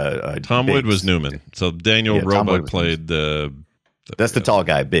Tom Wood Biggs? was Newman. So Daniel Yeah, Tom Wood Roebuck was played the That's the tall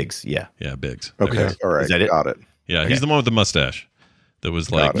guy, Biggs. Yeah, Yeah, Biggs. Okay, There it is. all right, Is that it? got it. Yeah, he's the one with the mustache. That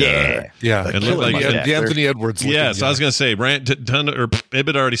was like Got it. yeah. Yeah. The And killer looked like- mustache. The Anthony Edwards. looking Yes, I was guy. going to say,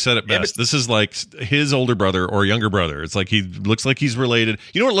 Ibbot already said it best. This is like his older brother or younger brother. It's like he looks like he's related.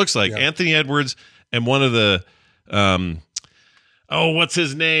 You know what it looks like? Yeah. Anthony Edwards and one of the, what's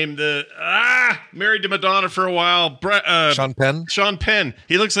his name? Married to Madonna for a while. Sean Penn. Sean Penn.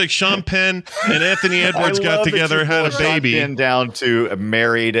 He looks like Sean Penn and Anthony Edwards I got love that together, you had a brought Sean baby. Penn down to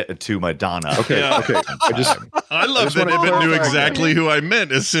married to Madonna. Okay. Yeah. Okay. I love just that wanna Ibbott knew clarify exactly who I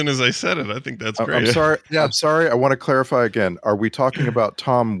meant as soon as I said it. I think that's great. I'm sorry. Yeah. I'm sorry. I want to clarify again. Are we talking about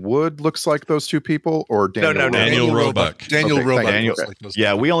Tom Wood looks like those two people or Daniel? No. Daniel Roebuck. Daniel Okay, Roebuck. thank you. looks like those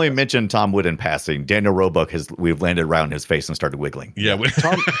Yeah, people. we only mentioned Tom Wood in passing. Daniel Roebuck we've landed around his face and started wiggling. Yeah.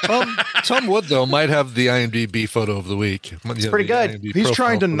 Tom Wood though might have the IMDb photo of the week. It's pretty good. He's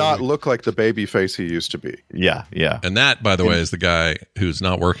trying to not look like the baby face he used to be. Yeah. And that, by the way, is the guy who's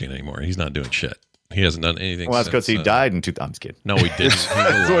not working anymore. He's not doing shit. He hasn't done anything. Well, that's because he since, died in 2000. I'm just kidding. No, he didn't. He's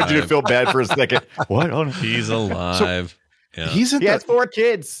I just wanted you to alive. feel bad for a second. What? Oh, no. He's alive. Yeah. He's in He has that. 4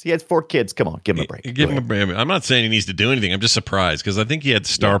 kids. He has 4 kids. Come on, give him a break. Give Go him a ahead. break. I'm not saying he needs to do anything. I'm just surprised because I think he had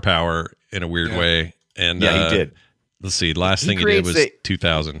star power in a weird way. And Yeah, he did. Let's see. Last He thing he did creates was a-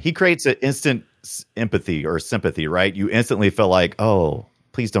 2000. He creates an instant empathy or sympathy, right? You instantly feel like, oh,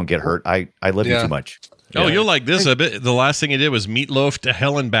 please don't get hurt. I love you Yeah. too much. Oh, you'll like this a bit. The last thing he did was Meatloaf to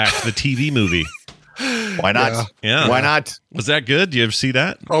Hell and Back, the TV movie. Why not? Yeah. Why not? Was that good? Do you ever see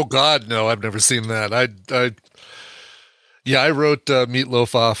that? Oh God, no! I've never seen that. I wrote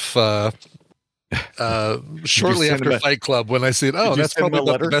Meatloaf off shortly send him after a- Fight Club when I said, "Oh, Did you that's send him probably a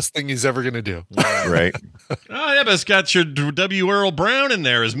the letter? best thing he's ever going to do." Right. Oh, yeah, but it's got your W. Earl Brown in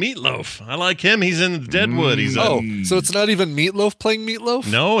there as Meatloaf. I like him. He's in Deadwood. He's Oh, so it's not even Meatloaf playing Meatloaf?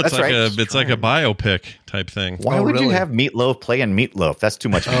 no, it's That's like right. it's like a biopic type thing. Why Oh, would you really? have Meatloaf playing Meatloaf? That's too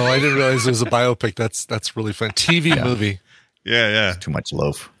much. Oh, I didn't realize it was a biopic. That's really fun. TV movie. Yeah. Too much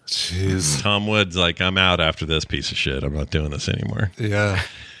loaf. Jeez. Tom Wood's like, I'm out after this piece of shit. I'm not doing this anymore. Yeah.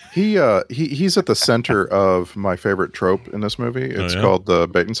 He's at the center of my favorite trope in this movie. It's yeah? called the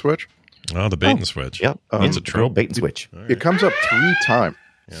bait and switch. Oh, the bait and switch. Yep. It's a Girl trope. bait and switch. It comes up 3 times.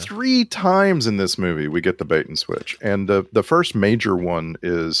 3 times in this movie we get the bait and switch. And the first major one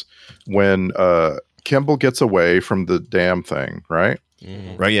is when Kimball gets away from the damn thing, right?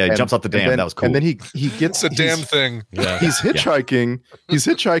 Right. Yeah. He jumps off the dam. Then, That was cool. And then he gets It's a damn thing. Yeah. He's hitchhiking. He's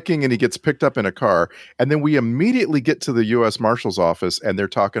hitchhiking and he gets picked up in a car. And then we immediately get to the U.S. Marshal's office and they're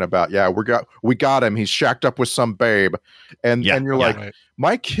talking about, we got him. He's shacked up with some babe. And you're like, Right.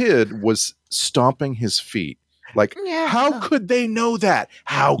 my kid was stomping his feet. Like, how could they know that?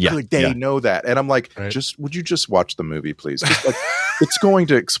 How Yeah, could they yeah. know that? And I'm like, Right. would you just watch the movie, please? Just like, it's going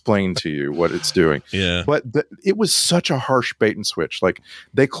to explain to you what it's doing. Yeah. But it was such a harsh bait and switch. Like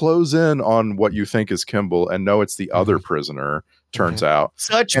they close in on what you think is Kimball and no, it's the other prisoner, turns out.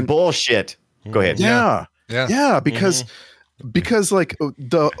 Such bullshit. Go ahead. Yeah. Yeah. Yeah. Because like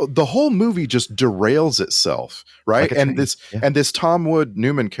the whole movie just derails itself. Right. Like a And train. this Tom Wood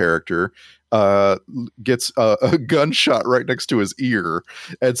Newman character gets a gunshot right next to his ear.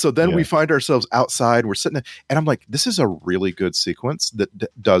 And so then we find ourselves outside, we're sitting there, and I'm like, this is a really good sequence that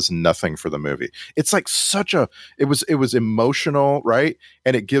does nothing for the movie. It's like it was emotional, right?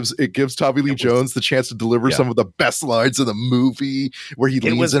 And it gives Tommy Lee Jones the chance to deliver some of the best lines of the movie where he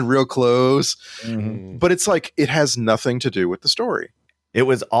leans in real close. Mhm. But it's like it has nothing to do with the story. It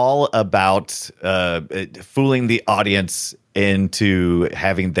was all about fooling the audience into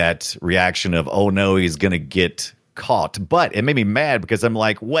having that reaction of, oh no, he's going to get caught. But it made me mad because I'm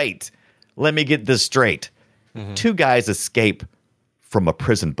like, wait, let me get this straight. 2 guys escape from a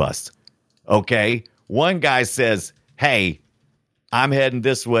prison bus. Okay. One guy says, hey, I'm heading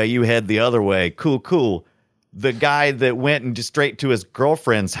this way. You head the other way. Cool. The guy that went and just straight to his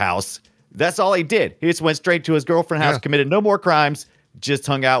girlfriend's house, that's all he did. He just went straight to his girlfriend's house, committed no more crimes, just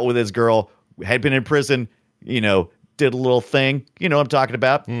hung out with his girl, had been in prison, did a little thing, what I'm talking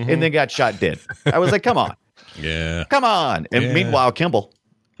about, and then got shot dead. I was like, come on. Yeah. Come on. And meanwhile, Kimball.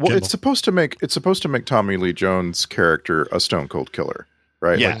 Well, it's supposed to make Tommy Lee Jones' character a stone cold killer,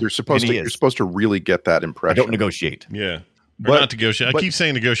 right? Yeah, Like you're supposed and to he is. you're supposed to really get that I impression. don't negotiate. Yeah. But- Or not negotiate. I but- keep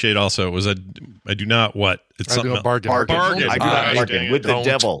saying negotiate also. It was I do not what? It's I something do a else. bargain. Bargain. Bargain. I do not Gosh, bargain dang with it. the Don't.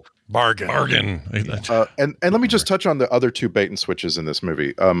 devil. Bargain. Bargain. And let me just touch on the other 2 bait and switches in this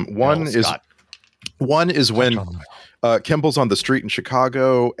movie. One is when Kimball's on the street in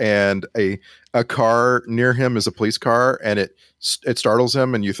Chicago and a car near him is a police car and it startles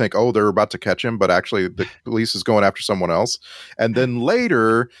him and you think, oh, they're about to catch him, but actually the police is going after someone else. And then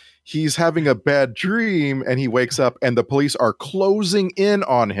later he's having a bad dream and he wakes up and the police are closing in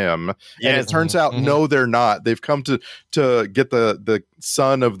on him. And Yes. it turns out, no, they're not. They've come to get the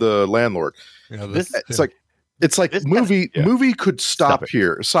son of the landlord. Yeah, This- It's like This movie could Stop stop it.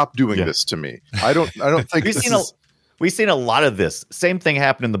 here. Stop doing Yeah. this to me. I don't think We've seen a lot of this. Same thing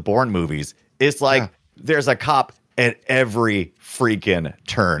happened in the Bourne movies. It's like there's a cop at every freaking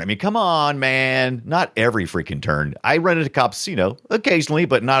turn. I mean, come on, man. Not every freaking turn. I run into cops, occasionally,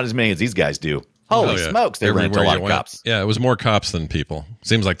 but not as many as these guys do. Holy smokes, they run into a lot of cops. Yeah, it was more cops than people.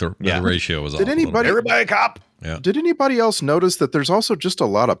 Seems like the ratio was off. Everybody a cop? Yeah. Did anybody else notice that there's also just a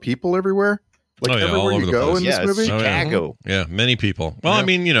lot of people everywhere? Like everywhere all over you the go place. in this movie? Chicago. Yeah, many people. Well, I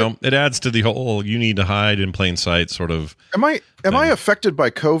mean, it adds to the whole you need to hide in plain sight sort of. Am I affected by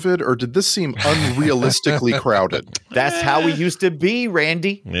COVID, or did this seem unrealistically crowded? That's how we used to be,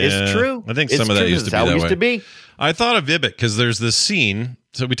 Randy. Yeah, it's true. I think some of that used to be how that we way. used to be. I thought of Ibbett because there's this scene.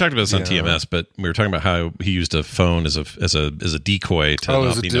 So we talked about this on TMS, but we were talking about how he used a phone as a decoy to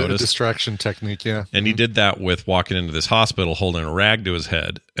not be a noticed. distraction technique, yeah. And he did that with walking into this hospital holding a rag to his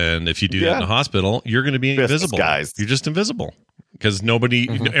head. And if you do that in a hospital, you're going to be invisible. Guys. You're just invisible because no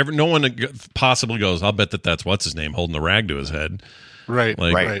one possibly goes, I'll bet that's what's his name holding the rag to his head. Right,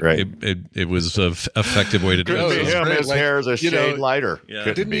 Like, right. It was an effective way to do Could be it. him. His like, hair is a shade lighter. Yeah.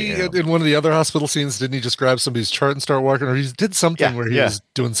 Didn't he, in one of the other hospital scenes, didn't he just grab somebody's chart and start walking? Or he did something where he was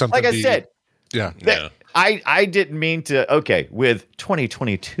doing something. Like I said, yeah. I didn't mean to. With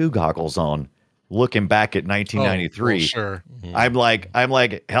 2022 goggles on, looking back at 1993, sure. I'm like,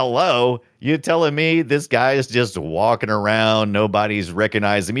 hello, you telling me this guy is just walking around, nobody's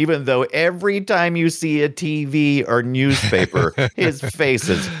recognized him, even though every time you see a TV or newspaper, his face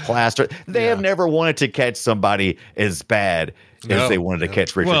is plastered. They have never wanted to catch somebody as bad as they wanted to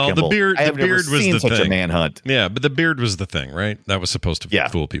catch Richard Kimball. The I have beard never was seen the such thing. a manhunt. Yeah, but the beard was the thing, right? That was supposed to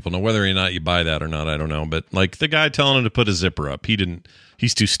fool people. Now, whether or not you buy that or not, I don't know. But like the guy telling him to put a zipper up,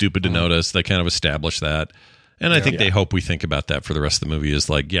 he's too stupid to notice. They kind of established that. And I think they hope we think about that for the rest of the movie is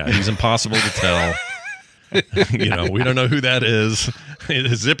like, he's impossible to tell. We don't know who that is.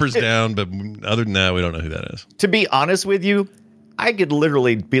 His zipper's down, but other than that, we don't know who that is. To be honest with you, I could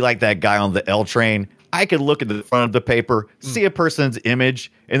literally be like that guy on the L train. I could look at the front of the paper, see a person's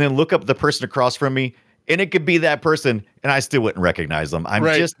image, and then look up the person across from me, and it could be that person, and I still wouldn't recognize them. I'm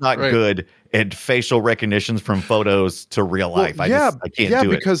just not good at facial recognitions from photos to real life. I can't do it. Yeah,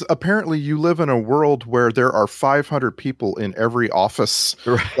 because apparently you live in a world where there are 500 people in every office.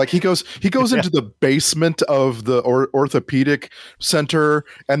 Right. Like he goes into the basement of the orthopedic center,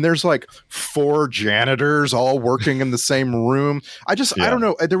 and there's like 4 janitors all working in the same room. I don't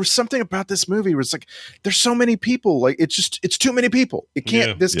know. There was something about this movie where it's like there's so many people. Like it's too many people. It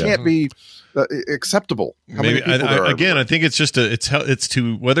can't. This can't be acceptable. How many people there are? Again, I think it's just it's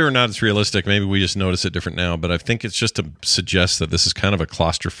to whether or not it's realistic. Maybe we just notice it different now, but I think it's just to suggest that this is kind of a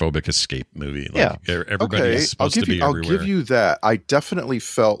claustrophobic escape movie. Like, everybody's supposed to be everywhere. I'll give you that. I definitely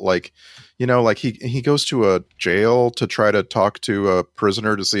felt like, like he goes to a jail to try to talk to a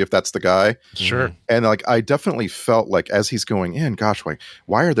prisoner to see if that's the guy. Sure. And like I definitely felt like as he's going in, gosh,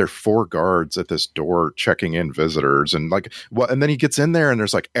 why are there 4 guards at this door checking in visitors? And like and then he gets in there and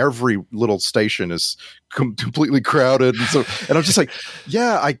there's like every little station is completely crowded, and I'm just like,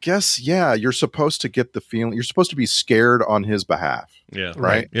 I guess you're supposed to get the feeling, you're supposed to be scared on his behalf. Yeah.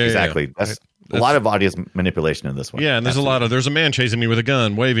 Right. Yeah, exactly. Yeah. That's a lot of audience manipulation in this one. Yeah, and there's a man chasing me with a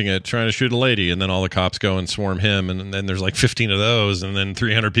gun, waving it, trying to shoot a lady, and then all the cops go and swarm him, and then there's like 15 of those, and then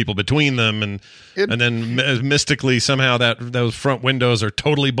 300 people between them, and then mystically somehow those front windows are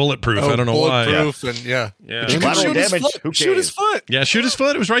totally bulletproof. I don't know why. Bulletproof, and Collateral damage. Who shoot his cares? foot. Yeah, shoot his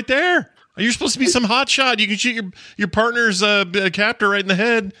foot. It was right there. You're supposed to be some hot shot. You can shoot your partner's captor right in the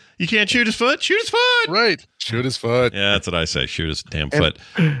head. You can't shoot his foot. Shoot his foot. Right. Shoot his foot. Yeah, that's what I say. Shoot his damn foot.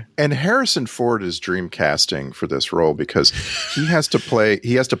 And Harrison Ford is dream casting for this role because he has to play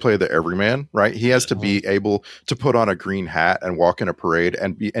the everyman, right? He has to be able to put on a green hat and walk in a parade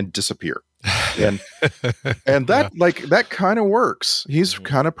and disappear. And that that kind of works. He's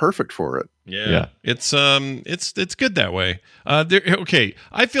kind of perfect for it. Yeah. It's good that way. Okay,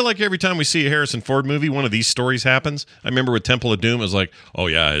 I feel like every time we see a Harrison Ford movie, one of these stories happens. I remember with Temple of Doom, it was like, oh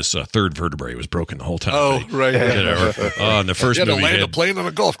yeah, his third vertebrae was broken the whole time. Oh, right. In the first he had movie, to land a plane on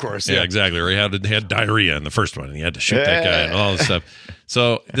a golf course. Yeah, exactly. Or he had diarrhea in the first one, and he had to shoot that guy and all this stuff.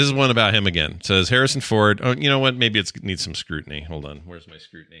 So this is one about him again. It says Harrison Ford. Oh, you know what? Maybe it needs some scrutiny. Hold on. Where's my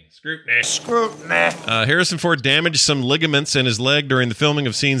scrutiny? Scrutiny. Harrison Ford damaged some ligaments in his leg during the filming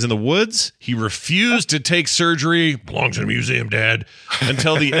of scenes in the woods. He refused to take surgery. Belongs in a museum, Dad.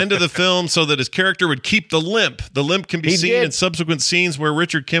 Until the end of the film, so that his character would keep the limp. The limp can be seen in subsequent scenes where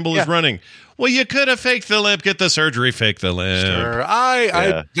Richard Kimball is running. Well, you could have faked the limp, get the surgery, fake the limp. Sure.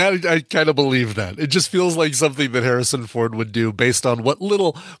 I kind of believe that. It just feels like something that Harrison Ford would do based on what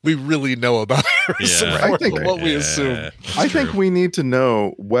little we really know about Harrison Ford, what we assume. I think we need to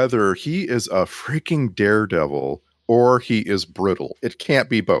know whether he is a freaking daredevil or he is brittle. It can't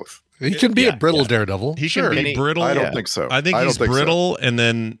be both. He can be a brittle daredevil. He Sure. can be brittle. I don't think so. I think he's brittle and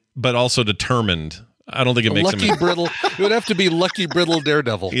then, but also determined. I don't think it makes Lucky him. brittle. It would have to be Lucky Brittle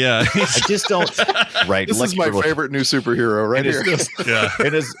Daredevil. Yeah. I just don't. Right. This is my favorite new superhero right here. Yeah.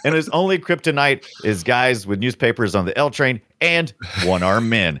 And his only kryptonite is guys with newspapers on the L train and one-armed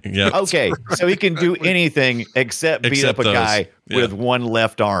men. Yep. Okay, so he can do anything except beat Except up a those. guy Yeah. with one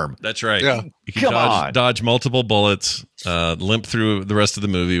left arm. That's right. Yeah. You can Come on. dodge multiple bullets, limp through the rest of the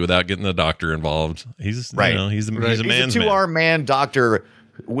movie without getting the doctor involved. He's Right. You know, he's a Right. He's a man's man. two-armed man doctor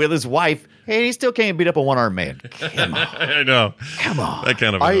with his wife, and he still can't beat up a one-armed man. Come on. I know. Come on. That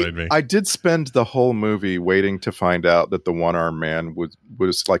kind of annoyed me. I did spend the whole movie waiting to find out that the one-armed man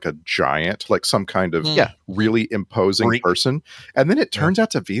was like a giant, like some kind of really imposing Freak. person. And then it turns out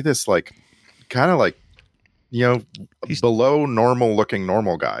to be this like kind of like, you know, below normal looking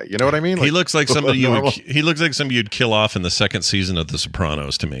normal guy. You know what I mean? He looks like somebody normal. he looks like somebody you'd kill off in the second season of The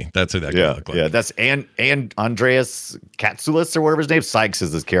Sopranos to me. That's who that guy Yeah, looked like. yeah, that's and Andreas Katsoulis or whatever his name. Sykes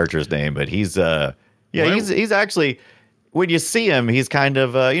is his character's name, but he's he's actually, when you see him, he's kind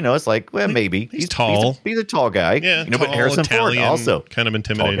of it's like, well, maybe He's tall. He's a tall guy. Yeah, but tall, Harrison Italian, Ford also. kind of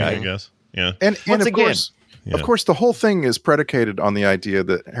intimidating, tall guy. I guess. Yeah. And Once of again- course, Yeah. of course, the whole thing is predicated on the idea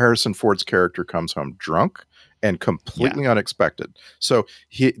that Harrison Ford's character comes home drunk and completely unexpected. So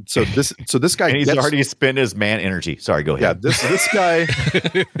this guy And he's gets, already spent his man energy. Sorry, go yeah, ahead.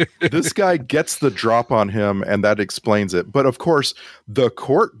 this guy gets the drop on him, and that explains it. But of course, the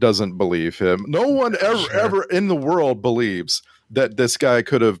court doesn't believe him. No one ever in the world believes that this guy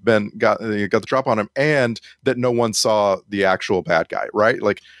could have got the drop on him, and that no one saw the actual bad guy. Right?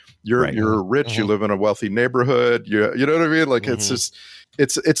 Like you're rich, you live in a wealthy neighborhood. You know what I mean? Like it's just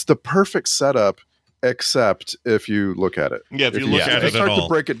it's the perfect setup. Except if you look at it. Yeah, if you look at it at start all. to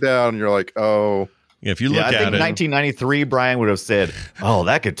break it down, you're like, oh. Yeah, if you look I think at it. 1993, Brian would have said, "Oh,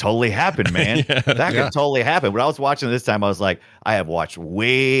 that could totally happen, man. That could totally happen." When I was watching this time, I was like, "I have watched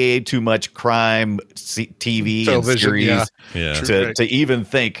way too much crime TV and Television, series Yeah. to even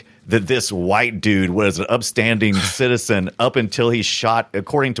think that this white dude was an upstanding citizen up until he shot,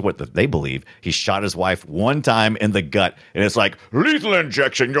 according to what they believe, he shot his wife one time in the gut, and it's like lethal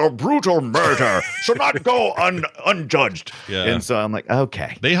injection. Your brutal murder should not go unjudged." Yeah. And so I'm like,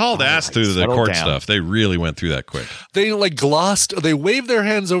 okay, They hauled ass through the settle court down. stuff. They really went through that quick. They they waved their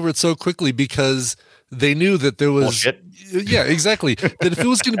hands over it so quickly because they knew that there was Bullshit. Yeah, exactly. That if it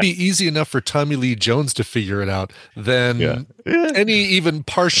was going to be easy enough for Tommy Lee Jones to figure it out, then any even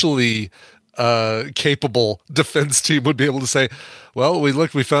partially capable defense team would be able to say, well,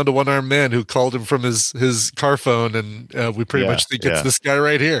 we found a one-armed man who called him from his car phone, and we pretty much think it's this guy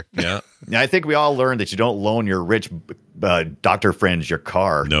right here. Yeah. Now, I think we all learned that you don't loan your rich doctor friends your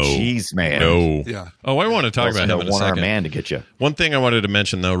car. No. Jeez, man. Yeah. No. Oh, I want to talk about him in a one-armed second. man to get you. One thing I wanted to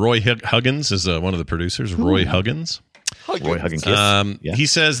mention, though, Roy Huggins is one of the producers. Roy Huggins. Roy Huggins. Yeah. He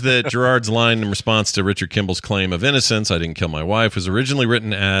says that Gerard's line in response to Richard Kimball's claim of innocence, "I didn't kill my wife," was originally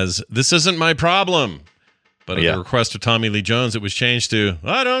written as, "This isn't my problem." But at the request of Tommy Lee Jones, it was changed to,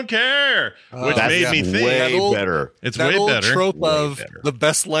 "I don't care," which made me think. way better. It's That way old better. trope of the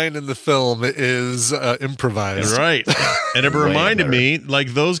best line in the film is improvised. Right. And it reminded me,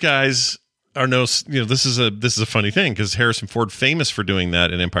 like, those guys are this is a funny thing, because Harrison Ford, famous for doing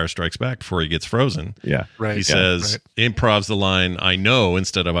that in Empire Strikes Back before he gets frozen. Yeah. Right. He says, improvs the line, "I know,"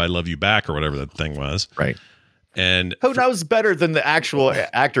 instead of "I love you back," or whatever that thing was. Right. And Who knows better than the actual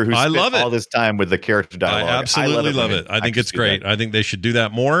actor who I spent love it. all this time with the character dialogue? I absolutely love it. I think it's great. I think they should do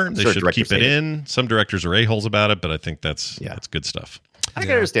that more. They sure should directors keep it hate it. in. Some directors are a-holes about it, but I think that's good stuff. I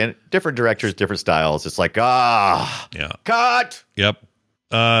can understand it. Different directors, different styles. It's like, Yeah. cut. Yep.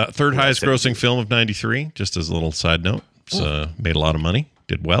 Third highest grossing film of 93, just as a little side note. It's, made a lot of money.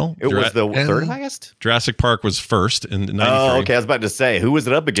 Did well. It was the third highest? Jurassic Park was first in 93. Oh, okay. I was about to say, who was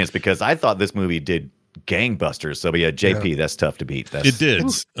it up against? Because I thought this movie did gangbusters. So, but yeah, JP, that's tough to beat. It did.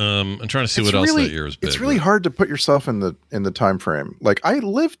 I'm trying to see what else that year was big. It's really hard to put yourself in the time frame. Like, I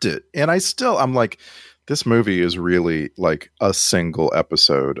lived it, and I'm like, this movie is really like a single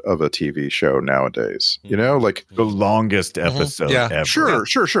episode of a TV show nowadays. You know, like the longest episode ever.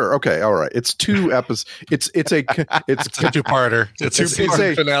 Sure. Okay, all right. It's 2 episodes. It's a two-parter. It's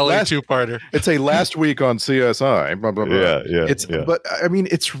a finale two-parter. It's a last week on CSI. Blah blah blah. Yeah. But I mean,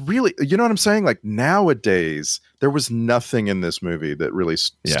 it's really, you know what I'm saying? Like, nowadays, there was nothing in this movie that really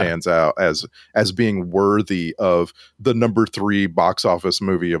stands out as being worthy of the number 3 box office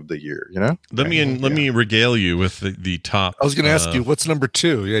movie of the year. You know? Let me regale you with the top. I was going to ask you, what's number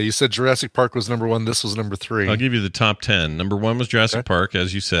 2? Yeah, you said Jurassic Park was number 1. This was number 3. I'll give you the top 10. Number 1 was Jurassic Park,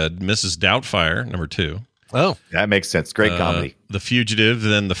 as you said. Mrs. Doubtfire, number 2. Oh, That makes sense. Great comedy. The Fugitive,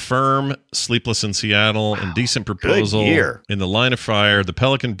 then The Firm, Sleepless in Seattle, Indecent Proposal, year. In the Line of Fire, The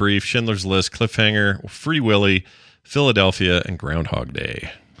Pelican Brief, Schindler's List, Cliffhanger, Free Willy, Philadelphia, and Groundhog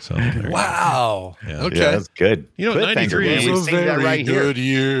Day. So there you go. wow. Yeah. Okay. Yeah, that's good. You know, Cliffhanger, 93 man. is We a sing that very right here. good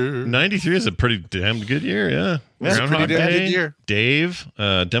year. 93 is a pretty damn good year, yeah. That's a Groundhog pretty damn Day, good year. Dave,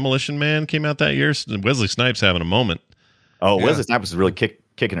 Demolition Man came out that year. Wesley Snipes having a moment. Oh, Yeah. Wesley Snipes is really kicking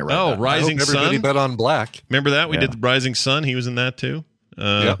it right Oh, now. I hope Rising everybody Sun. bet on black. Remember that? We Yeah. did Rising Sun. He was in that too.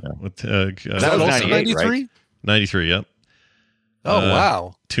 Yeah. With, That was also 98, right? 93? 93, yep. Oh,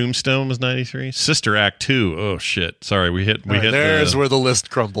 wow. Tombstone was 93. Sister Act 2. Oh, shit. Sorry, we hit There's the, where the list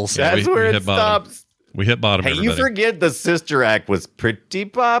crumbles. Yeah, That's we where hit it bottom. stops. we hit bottom, Hey, you everybody. forget the Sister Act was pretty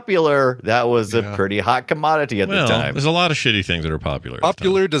popular. That was a Yeah. pretty hot commodity at Well, the time. there's a lot of shitty things that are popular. at the time.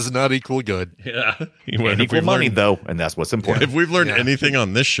 Popular does not equal good. Yeah. And If equal we've money, learned- though, and that's what's important. If we've learned Yeah. anything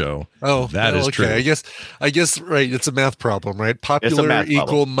on this show, Oh, that is okay. true. I guess, right. It's a math problem, right? Popular math equal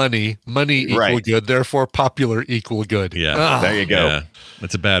problem. money, money equal Right. good. Therefore, popular equal good. Yeah. Ah, There you go. Yeah.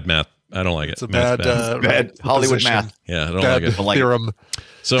 It's a bad math. I don't like it. it's a Math's bad, Bad Hollywood position. math. Yeah, I don't Bad like it. like it. theorem.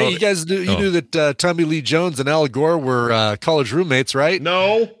 So Hey, you guys knew, Oh. knew that Tommy Lee Jones and Al Gore were college roommates, right?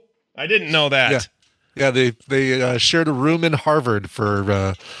 no, I didn't know that. Yeah. Yeah, they shared a room in Harvard for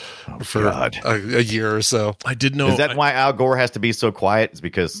God. a year or so. I did know. Is that why Al Gore has to be so quiet? It's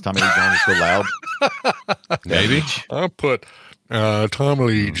because Tommy Lee Jones is so loud? maybe? I put Tommy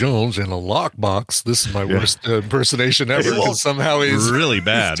Lee Jones in a lockbox. This is my worst impersonation ever. Well, Because somehow he's Really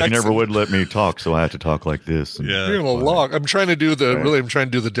bad. He never would let me talk, so I had to talk like this. Yeah. in a lock. I'm trying to do the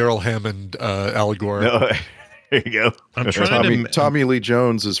Daryl Hammond Al Gore. No, there you go. I'm trying to. Tommy Lee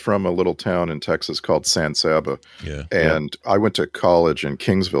Jones is from a little town in Texas called San Saba. Yeah. And I went to college in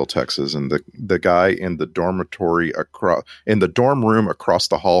Kingsville, Texas, and the guy in the dormitory in the dorm room across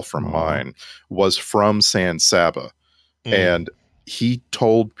the hall from mine was from San Saba. And he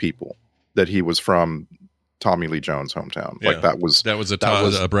told people that he was from Tommy Lee Jones' hometown. Yeah. Like that was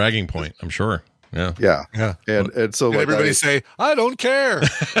a bragging point, I'm sure. Yeah. yeah. Yeah. And so And like everybody say, I don't care.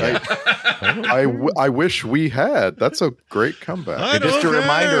 I wish we had. That's a great comeback. I Just a don't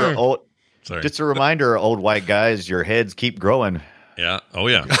reminder, care. old, Sorry. just a reminder, old white guys, your heads keep growing. Yeah. Oh,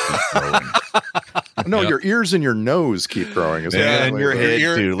 yeah. No, Yeah. your ears and your nose keep growing. Is Yeah, and your head,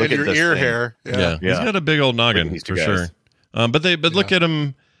 ear, too. Look and at your this ear thing. hair. Yeah. He's Yeah. got a big old noggin these for two sure. guys. But look at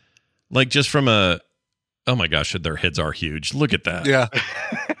him, like just from a. Oh my gosh, their heads are huge. Look at that. Yeah.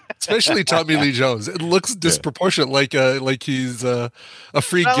 Especially Tommy Lee Jones. It looks disproportionate, like he's a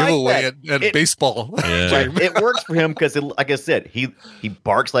free I like giveaway that. at It- baseball. Yeah. Right. It works for him because, like I said, he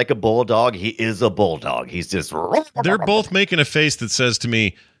barks like a bulldog. He is a bulldog. He's just. They're both making a face that says to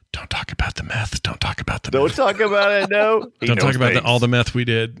me, "Don't talk about the meth. Don't talk about the Don't meth. talk about it. No. He Don't talk knows about things. all the meth we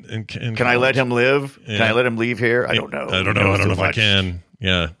did." And Can I let him live? Yeah. Can I let him leave here? I don't know. I don't He know. knows I don't too know if I much. can.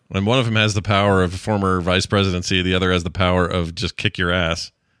 Yeah. And one of them has the power of former vice presidency. The other has the power of just kick your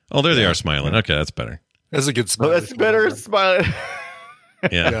ass. Oh, there they are smiling. Okay, that's better. That's a good Oh, smile. that's better. Smile.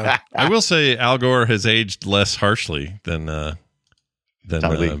 Yeah. Yeah. I will say Al Gore has aged less harshly than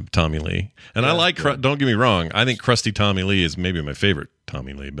Tommy Lee. And I like, don't get me wrong, I think Krusty Tommy Lee is maybe my favorite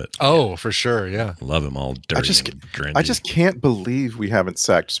Tommy Lee, but Oh, for sure. Yeah. I love him all dirty and grindy. I just can't believe we haven't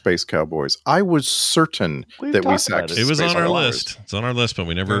sacked Space Cowboys. I was certain We've that we talked sacked about It was Space on our Cowboys. list. It's on our list, but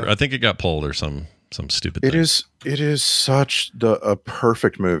we never, I think it got pulled or some stupid It thing. is such a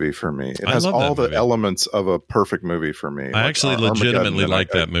perfect movie for me. It I has love that all the movie. elements of a perfect movie for me. I actually legitimately like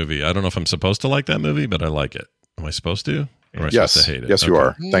that. that movie. I don't know if I'm supposed to like that movie, but I like it. Am I supposed to? Or am I Yes, supposed to hate it? yes, you Okay.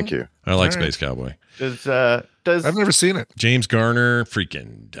 are. Thank you. I like All right. Space Cowboy. Does I've never seen it. James Garner,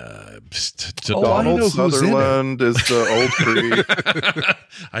 freaking. I know Donald who's in it. Sutherland is the old Cree.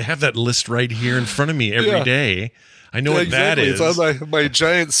 I have that list right here in front of me every day. Yeah. I know what that is. It's on my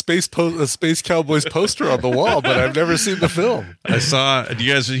giant Space Cowboys poster on the wall, but I've never seen the film. I saw. Do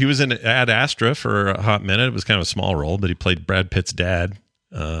you guys? He was in Ad Astra for a hot minute. It was kind of a small role, but he played Brad Pitt's dad.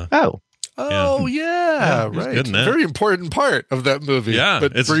 Oh yeah, he was right. good in that. Very important part of that movie. Yeah,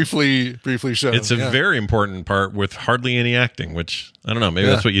 but it's- briefly shown. It's a yeah. very important part with hardly any acting, which I don't know. Maybe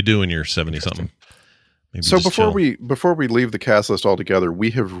Yeah. that's what you do when you're 70 something. So before we leave the cast list altogether,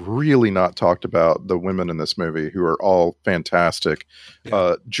 we have really not talked about the women in this movie who are all fantastic.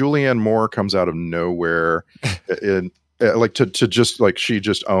 Julianne Moore comes out of nowhere, to just like she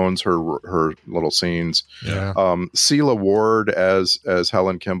just owns her little scenes. Yeah. Celia Ward as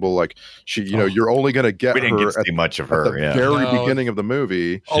Helen Kimball, like she, you're only going to get we didn't her get to at see much of the her? Yeah, very No. beginning of the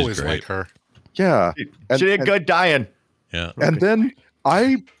movie. Always great. like her. Yeah, she did good dying. Yeah. and then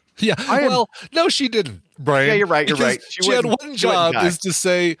I Yeah. I am- Well, no, she didn't. Brian. Yeah, you're right. You're because right. She had one job is to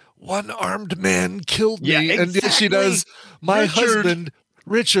say, one armed man killed me. Yeah, And yet she does, my husband,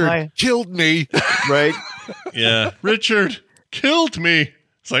 Richard, killed me. Right. Yeah. Richard killed me.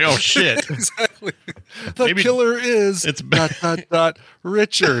 It's like, oh, shit. Exactly. The killer is it's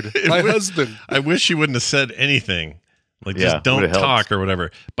Richard, my husband. I wish she wouldn't have said anything. Like, Yeah, just don't would've helped. talk or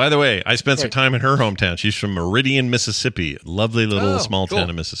whatever. By the way, I spent some time in her hometown. She's from Meridian, Mississippi. Lovely little small town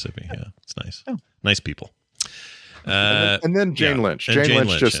in Mississippi. Yeah, it's nice. Nice people. And then Jane Lynch. And Jane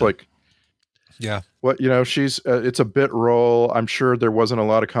Lynch just like, yeah. what, she's it's a bit role. I'm sure there wasn't a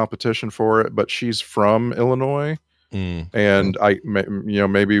lot of competition for it, but she's from Illinois. And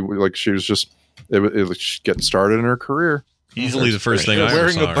maybe like she was just it was getting started in her career. Easily the first thing I ever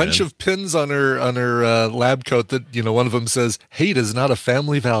wearing saw a bunch of pins on her lab coat that one of them says hate is not a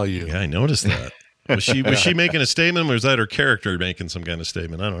family value. Yeah, I noticed that. Was she making a statement, or was that her character making some kind of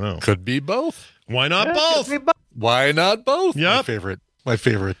statement? I don't know. Could be both. Why not both? Why not both? Yeah, my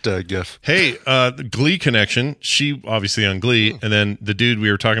favorite GIF. Hey, the Glee connection. She obviously on Glee, and then the dude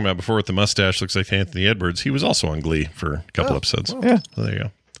we were talking about before with the mustache looks like Anthony Edwards. He was also on Glee for a couple episodes. Yeah, so there you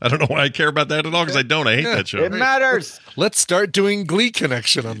go. I don't know why I care about that at all because I don't. I hate that show. It matters. Let's start doing Glee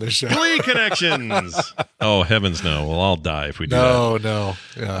connection on this show. Glee connections. Oh heavens, no! We'll all die if we do that. No.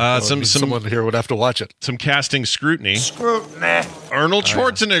 Yeah. Someone here would have to watch it. Some casting scrutiny. Arnold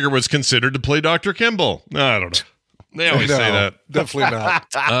Schwarzenegger was considered to play Dr. Kimball. No, I don't know. They always say that. Definitely not.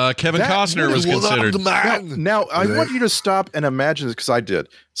 Kevin Costner was considered. Now, I want you to stop and imagine this, because I did.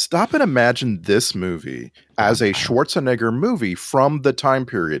 Stop and imagine this movie as a Schwarzenegger movie from the time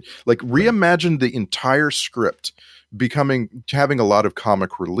period. Like, reimagine the entire script having a lot of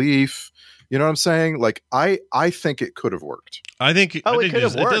comic relief. You know what I'm saying? Like, I think it could have worked. I think it could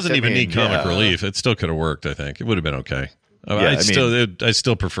have it worked. doesn't even need comic relief. It still could have worked. I think it would have been okay. I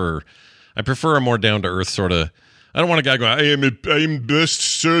still prefer a more down to earth sort of. I don't want a guy going, I am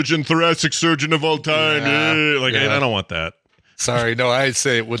best thoracic surgeon of all time. I don't want that. Sorry, no, I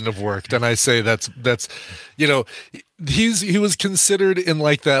say it wouldn't have worked, and I say that's he was considered in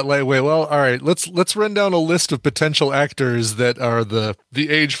like that way. Well, all right, let's run down a list of potential actors that are the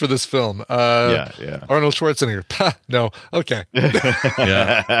age for this film. Arnold Schwarzenegger. No, okay.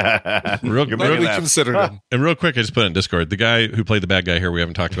 Yeah, real considered him. And real quick, I just put it in Discord. The guy who played the bad guy here, we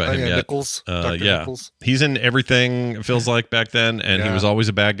haven't talked about him yet. Nichols. Nichols. He's in everything. It feels like back then, and he was always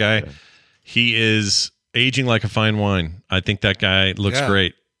a bad guy. Yeah. He is aging like a fine wine. I think that guy looks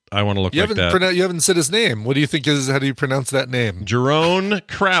great. I want to look like that. You haven't said his name. What do you think how do you pronounce that name? Jerome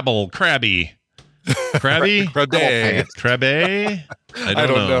Crabby. Crabby? Crabbe? I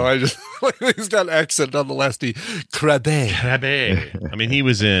don't know. I just he's got an accent on the last E. Crabbe. I mean, he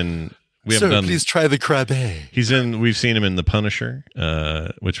was in. Please try the Crabbe. We've seen him in The Punisher,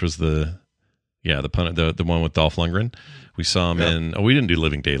 which was the one with Dolph Lundgren. We saw him in. Oh, we didn't do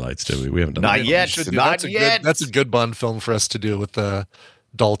Living Daylights, did we? We haven't done not that. Yet. Not yet. That's a good Bond film for us to do with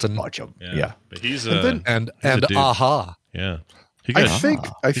Dalton. Yeah. But he's and Aha. Yeah. I think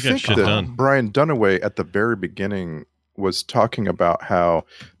that Brian Dunaway at the very beginning was talking about how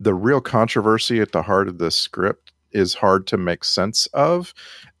the real controversy at the heart of this script is hard to make sense of,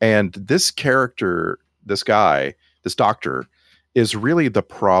 and this character, this guy, this doctor, is really the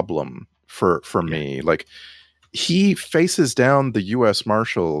problem for me. Like, he faces down the U.S.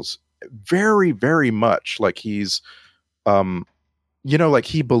 Marshals very, very much like he's, like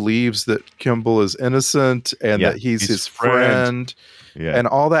he believes that Kimball is innocent and that he's his friend and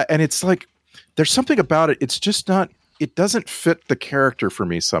all that. And it's like, there's something about it. It's just not, it doesn't fit the character for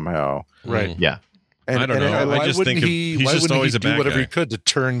me somehow. Right. Yeah. And, I don't know. I just think he's just always a bad guy. Whatever he could to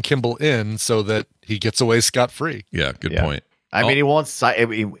turn Kimball in so that he gets away scot-free. Yeah, good point. I mean, he wants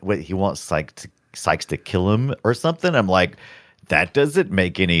Sykes to kill him or something. I'm like, that doesn't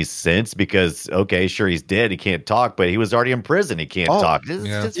make any sense because, okay, sure, he's dead. He can't talk, but he was already in prison. He can't talk.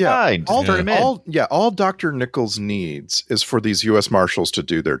 It's fine. Just turn him in. All Dr. Nichols needs is for these U.S. Marshals to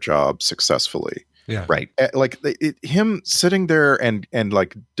do their job successfully. Yeah. Right. Like him sitting there and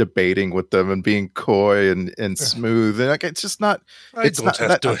like debating with them and being coy and smooth. And like, it's just not. It's not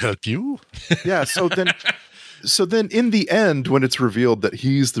have to help you. Yeah. So then in the end, when it's revealed that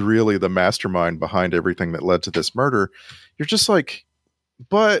he's really the mastermind behind everything that led to this murder, you're just like,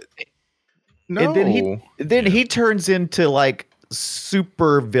 but no. And then he turns into like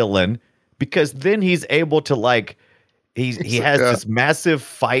super villain because then he's able to like, he has this massive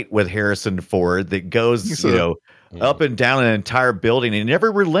fight with Harrison Ford that goes, up and down an entire building and he never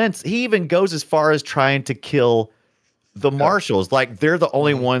relents. He even goes as far as trying to kill the Marshals. Like, they're the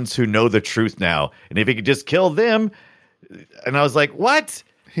only ones who know the truth now. And if he could just kill them. And I was like, what?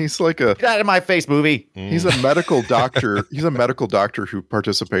 He's like a Get out of my face, movie. he's a medical doctor. He's a medical doctor who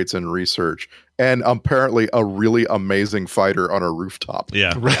participates in research and apparently a really amazing fighter on a rooftop.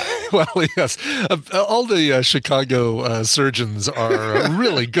 Yeah. Well, yes. All the Chicago surgeons are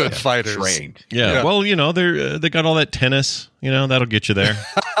really good fighters. Trained. Yeah. Yeah. Well, they got all that tennis. That'll get you there.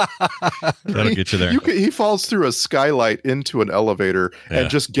 That'll get you there. He falls through a skylight into an elevator and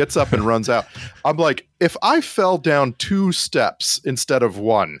just gets up and runs out. I'm like, if I fell down 2 steps instead of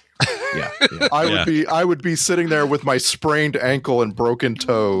 1, I would be sitting there with my sprained ankle and broken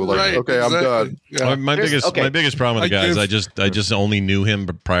toe. Like, Right, okay, exactly. I'm done. Yeah. My biggest problem with the guy is I just only knew him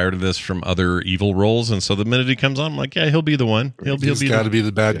prior to this from other evil roles, and so the minute he comes on, I'm like, yeah, he'll be the one. He's got to be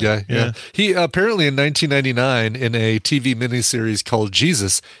the bad guy. Yeah. He apparently in 1999 in a TV miniseries called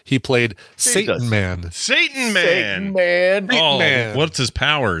Jesus, he played Satan Man. Satan Man. Man. Oh, Man. what's his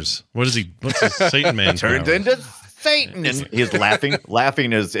powers? What's his Satan Man Turns powers? into Satan. And he's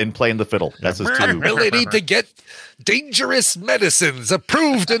laughing is in playing the fiddle. That's his two. Ability to get dangerous medicines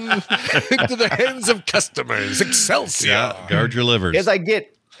approved into the hands of customers. Excelsior. Yeah, guard your livers. As I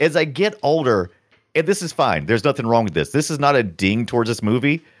get older, and this is fine. There's nothing wrong with this. This is not a ding towards this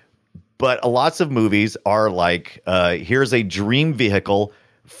movie, but lots of movies are like, here's a dream vehicle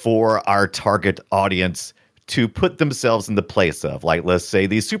for our target audience to put themselves in the place of, like, let's say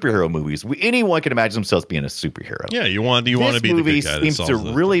these superhero movies. Anyone can imagine themselves being a superhero. Yeah, you want to be the This movie good guy that seems to solves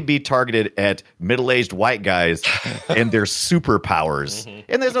it. really be targeted at middle-aged white guys and their superpowers.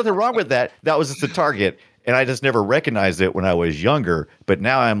 And there's nothing wrong with that. That was just the target. And I just never recognized it when I was younger. But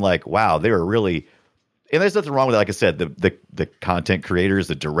now I'm like, wow, they were really... And there's nothing wrong with it. Like I said, the content creators,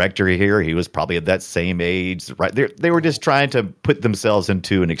 the director here, he was probably at that same age. Right? They were just trying to put themselves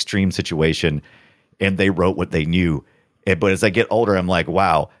into an extreme situation, and they wrote what they knew. But as I get older, I'm like,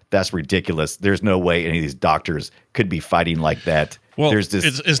 wow, that's ridiculous. There's no way any of these doctors could be fighting like that. Well, There's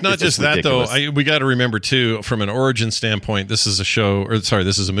this, it's not just that, ridiculous. though. We got to remember, too, from an origin standpoint, this is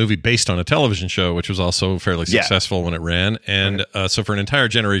a movie based on a television show, which was also fairly successful when it ran. And so for an entire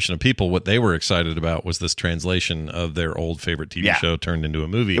generation of people, what they were excited about was this translation of their old favorite TV show turned into a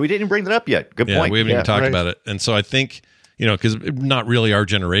movie. We didn't bring that up yet. Good point. We haven't even talked right. about it. And so I think, because not really our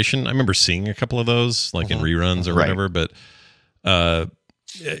generation. I remember seeing a couple of those, like in reruns or whatever, but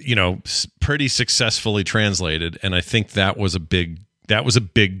pretty successfully translated, and I think that was a big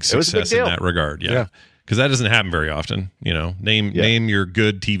success in that regard. Yeah, because that doesn't happen very often. Name your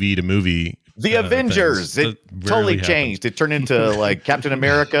good TV to movie. The Avengers. things. It totally changed. It turned into like Captain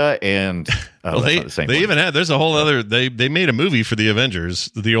America and they even had. There's a whole other. They made a movie for the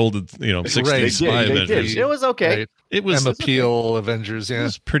Avengers, the old 60s spy They Avengers. did. It was okay. Right. It was Emma Peel Avengers. It Yeah.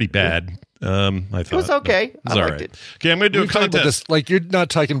 was pretty bad. I thought It was okay. It was I all liked right. it. Okay, I'm going to do a You're talking about contest. this, like you're not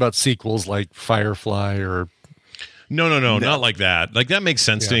talking about sequels like Firefly or No, not like that. Like that makes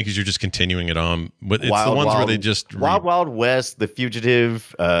sense to me because you're just continuing it on. But it's Wild, the ones where Wild- they just Wild Wild West, The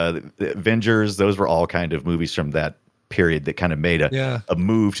Fugitive, the Avengers. Those were all kind of movies from that period that kind of made a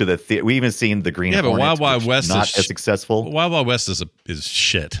move to the theater. We even seen the Green. Yeah, but Hornet, Wild Wild which West not is as successful. Wild Wild West is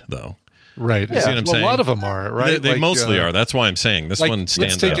shit though. right. You see what I'm Well, saying? a lot of them are right. They Like, mostly are. That's why I'm saying this one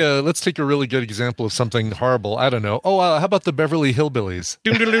stands out. Let's take a really good example of something horrible. I don't know. Oh, how about the Beverly Hillbillies?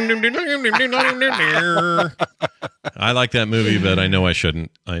 I like that movie, but I know I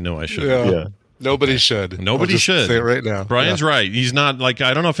shouldn't. Yeah. Nobody should. Nobody I'll just should. say it right now. Brian's right. He's not like,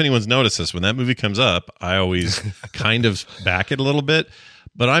 I don't know if anyone's noticed this. When that movie comes up, I always kind of back it a little bit.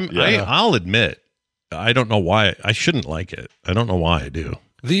 But I'll admit, I don't know why I shouldn't like it. I don't know why I do.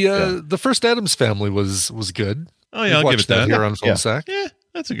 The first Addams Family was good. Oh yeah, I'll give it that. Here on Film Sack. Yeah,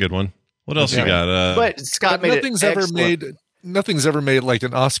 that's a good one. What else you got? But Scott made nothing's ever made like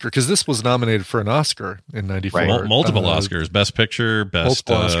an Oscar because this was nominated for an Oscar in '94. Right. Multiple Oscars, Best Picture, Best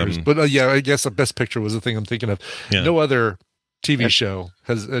multiple Oscars. But I guess the Best Picture was the thing I'm thinking of. Yeah. No other TV show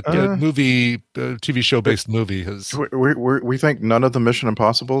has a TV show based movie has We think none of the Mission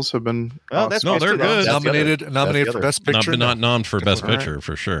Impossibles have been. Oh, that's No, they're good. nominated the for other. Best Picture. but not nommed for Best Picture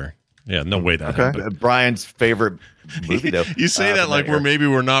for sure. Yeah, no way that happened. Brian's favorite movie, though. You say that like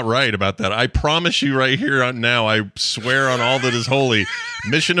we're not right about that. I promise you right here on now, I swear on all that is holy,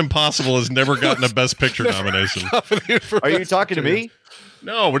 Mission Impossible has never gotten a Best Picture nomination. Are you talking to me?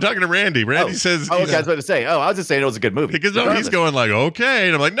 No, we're talking to Randy. Randy says okay, I was about to say. I was just saying it was a good movie. because he's going like, okay,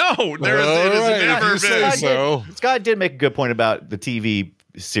 and I'm like, no, it has never been. So Scott did make a good point about the TV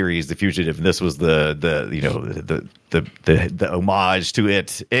series, The Fugitive, and this was the homage to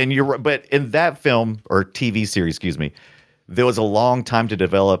it. And you're right, but in that film or TV series, excuse me, there was a long time to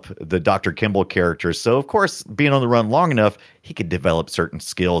develop the Dr. Kimball character. So of course, being on the run long enough, he could develop certain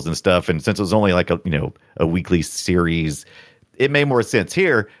skills and stuff. And since it was only like a weekly series, it made more sense.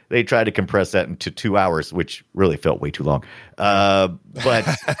 Here, they tried to compress that into 2 hours, which really felt way too long. But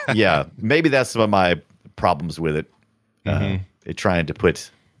yeah, maybe that's some of my problems with it. It trying to put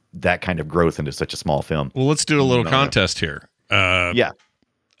that kind of growth into such a small film. Well, let's do a little contest here. Yeah.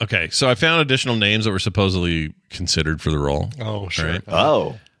 Okay, so I found additional names that were supposedly considered for the role. Oh, sure. Right?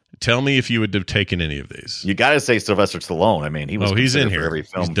 Oh, Tell me if you would have taken any of these. you got to say Sylvester Stallone. I mean, he was. He's in considered for here. Every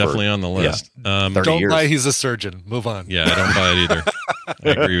film He's definitely for, on the list. 30 Don't years. buy he's a surgeon. Move on. Yeah, I don't buy it either.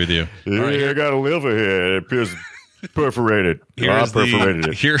 I agree with you. I got a liver here. It appears perforated. Here's perforated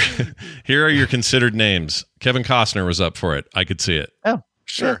it. Here are your considered names. Kevin Costner was up for it. I could see it. Oh,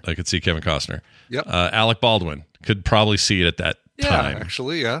 Sure. I could see Kevin Costner. Yep. Alec Baldwin could probably see it at that Yeah, time.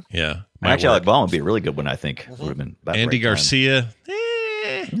 actually, yeah. Yeah. Might Actually, work. Alec Baldwin would be a really good one. I think would have been about the Andy right time. Garcia.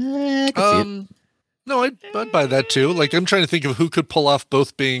 I could see it. No, I'd buy that too. Like, I'm trying to think of who could pull off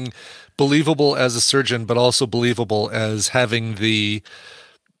both being believable as a surgeon, but also believable as having the,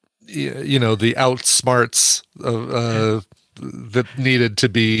 the outsmarts that needed to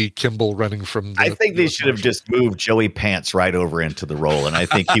be Kimball running from. I think they should have just moved Joey Pants right over into the role, and I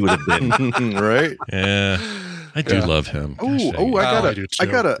think he would have been. right? Yeah. I do love him. Gosh dang Oh, it. I do too. I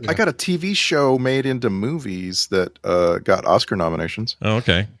got a TV show made into movies that got Oscar nominations. Oh,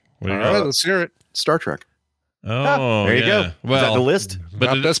 okay. What do All you right, got? let's hear it. Star Trek. Oh, there you yeah. go. Well, Is that the list? but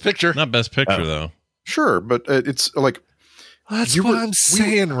Not Best Picture. not best picture though. Sure, but it's like That's You what were- I'm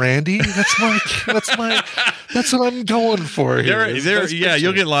saying, Randy. That's what I'm going for here. Yeah,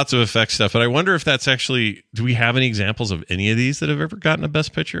 you'll get lots of effect stuff, but I wonder if that's actually. Do we have any examples of any of these that have ever gotten a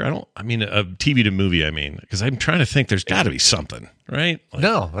best picture? I mean, a TV to movie. I mean, because I'm trying to think. There's got to be something, right? Like,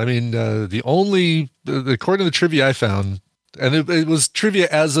 No, I mean the only according to the trivia I found, and it was trivia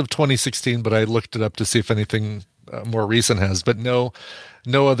as of 2016, but I looked it up to see if anything more recent has. But no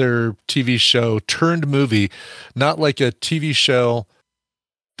other TV show turned movie, not like a TV show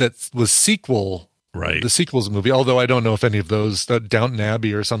that was sequel. right. The sequel's a movie, although I don't know if any of those, Downton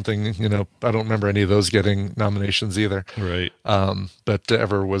Abbey or something, I don't remember any of those getting nominations either. Right. But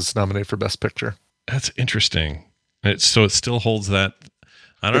ever was nominated for Best Picture. That's interesting. So it still holds that.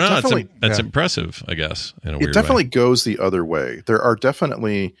 I don't It know. definitely- That's yeah. impressive, I guess. In a it weird definitely way. goes the other way. There are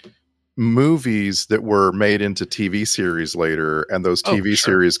definitely movies that were made into TV series later, and those Oh, TV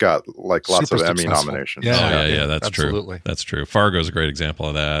sure. series got like lots Super of Emmy successful. nominations. Yeah. Yeah, that's absolutely. true. That's true. Fargo's a great example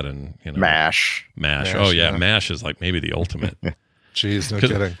of that, and MASH. MASH. MASH, Oh yeah, yeah. MASH is like maybe the ultimate. Jeez, no 'Cause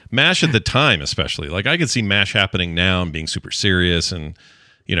kidding. MASH at the time, especially, like I could see MASH happening now and being super serious and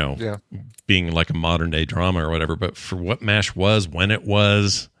Yeah. being like a modern day drama or whatever. But for what MASH was when it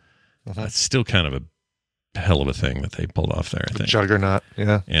was, it's still kind of a hell of a thing that they pulled off there. I think. Juggernaut.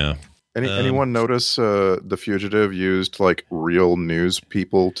 Yeah. Yeah. Anyone notice The Fugitive used like real news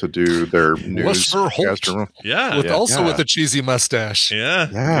people to do their news? Lester Holt. Yeah. With a cheesy mustache. Yeah.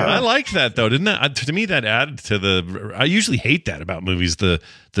 Yeah. I like that though. Didn't that to me that added to the I usually hate that about movies.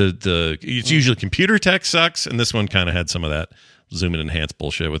 It's usually computer tech sucks, and this one kind of had some of that zoom and enhance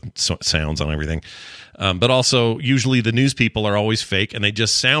bullshit with sounds on everything. But also usually the news people are always fake and they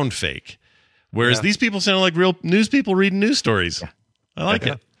just sound fake. Whereas these people sound like real news people reading news stories. I like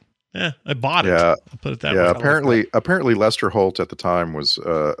it. Yeah, I bought it. Yeah. I'll put it that Yeah, way. apparently Lester Holt at the time was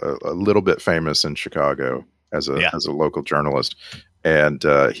a little bit famous in Chicago as a local journalist, and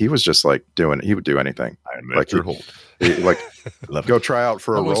he was just like he would do anything. Like Lester Holt. Like go try out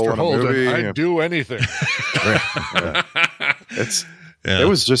for a role in a movie. I'd do anything. It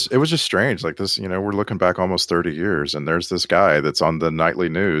was just strange. Like this, we're looking back almost 30 years, and there's this guy that's on the nightly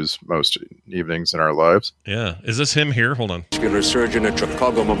news most evenings in our lives. Yeah. Is this him here? Hold on. Vascular surgeon at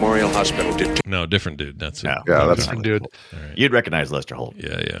Chicago Memorial Hospital. No, different dude. That's it. No. Yeah, that's Different dude. You'd recognize Lester Holt.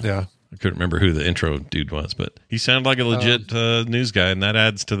 Yeah. Yeah. I couldn't remember who the intro dude was, but he sounded like a legit news guy, and that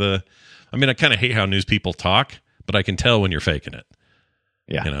adds to the. I mean, I kind of hate how news people talk, but I can tell when you're faking it.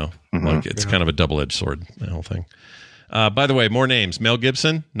 Yeah. Like it's kind of a double-edged sword. The whole thing. By the way, more names. Mel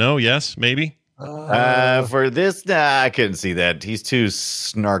Gibson? No? Yes? Maybe? For this, I couldn't see that. He's too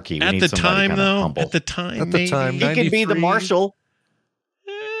snarky. We At need the somebody time, kinda though. humble. At the time, At the maybe? time, He can be the 93. marshal.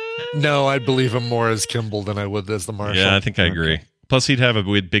 No, I'd believe him more as Kimball than I would as the Marshal. Yeah, I think I agree. Plus, he'd have a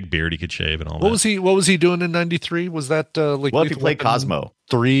big beard he could shave and all that. What was he doing in '93? Was that like Well, if he Lethal played Weapon Cosmo.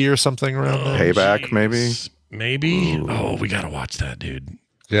 3 or something around there? Payback, maybe? Jeez. Maybe? Oh, we got to watch that, dude.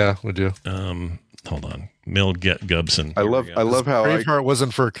 Yeah, we do. Hold on. Mel Gibson. I love how Braveheart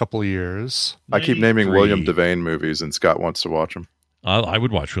wasn't for a couple of years. I keep naming 93. William Devane movies, and Scott wants to watch them. I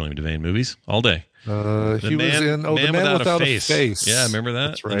would watch William Devane movies all day. He was in The Man Without a Face. Yeah, remember that?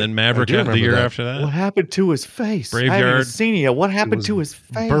 That's right. And then Maverick I do the year remember that. after that. What happened to his face? I haven't Graveyard. even seen it yet. What happened to his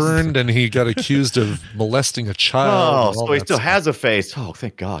face? Burned, and he got accused of molesting a child. Oh, and all so he that still stuff. has a face. Oh,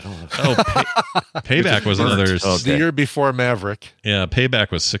 thank God. Payback was another. The year before Maverick. Yeah,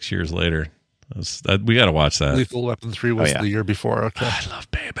 Payback was 6 years later. We got to watch that. Lethal Weapon 3 was the year before. Okay. I love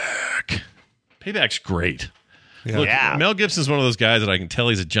Payback. Payback's great. Yeah. Look, Yeah. Mel Gibson's one of those guys that I can tell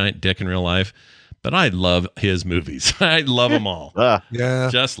he's a giant dick in real life, but I love his movies. I love them all. Yeah.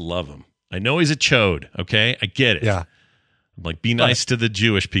 Just love them. I know he's a chode. Okay, I get it. Yeah. I'm like, be nice to the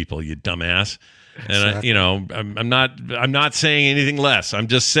Jewish people, you dumbass. And Exactly. I'm not saying anything less. I'm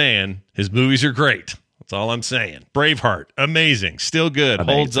just saying his movies are great. That's all I'm saying. Braveheart, amazing, still good,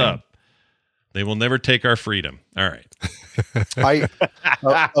 holds Amazing. up. They will never take our freedom. All right.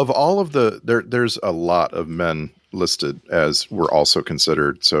 Of all of there's a lot of men listed as were also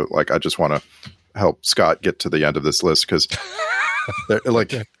considered. So like, I just want to help Scott get to the end of this list because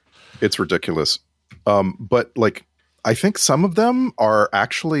like it's ridiculous. But like, I think some of them are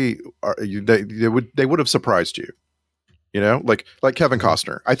actually they would have surprised you. You know, like Kevin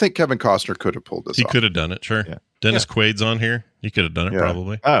Costner. I think Kevin Costner could have pulled this He off. could have done it, sure. Yeah. Dennis Quaid's on here. He could have done it, Yeah.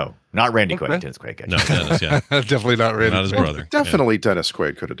 probably. Oh, not Randy Okay. Quaid. Dennis Quaid. No, Dennis, yeah. Definitely not ready. Not his brother. Definitely Dennis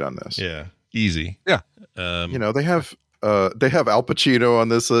Quaid could have done this. Yeah. Easy. Yeah. You know, they have Al Pacino on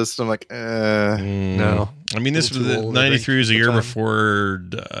this list. I'm like, No. I mean, this A was little too old, I 93 was a think, year at the time. before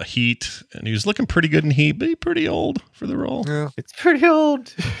Heat, and he was looking pretty good in Heat, but he's pretty old for the role. Yeah. It's pretty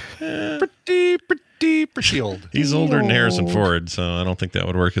old. Pretty old. He's older than Harrison Ford, so I don't think that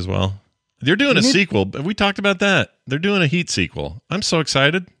would work as well. They're doing a sequel. We talked about that. They're doing a Heat sequel. I'm so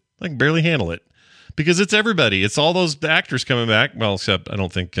excited. I can barely handle it because it's everybody. It's all those actors coming back. Well, except I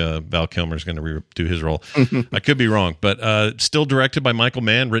don't think Val Kilmer's going to do his role. I could be wrong, but still directed by Michael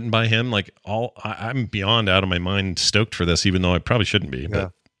Mann, written by him. Like I'm beyond out of my mind stoked for this, even though I probably shouldn't be.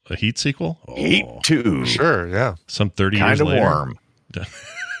 But a Heat sequel? Heat 2. Sure, yeah. Some 30 Kind years of later. warm.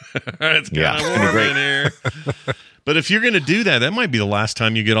 It's kind Yeah, of it's gonna be warm great. in here. But if you're going to do that, that might be the last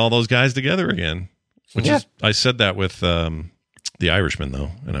time you get all those guys together again. Which is, I said that with The Irishman, though,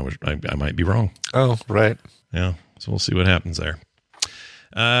 and I might be wrong. Oh, right. Yeah, so we'll see what happens there.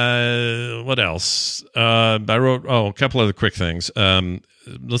 What else? I wrote a couple other quick things.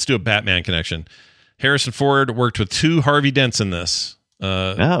 Let's do a Batman connection. Harrison Ford worked with two Harvey Dents in this.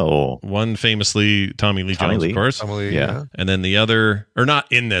 One famously Tommy Lee Jones, of course. Emily, Yeah. And then the other, or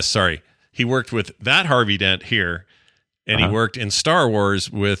not in this, sorry. He worked with that Harvey Dent here, and he worked in Star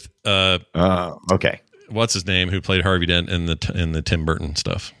Wars with Okay. what's his name, who played Harvey Dent in the Tim Burton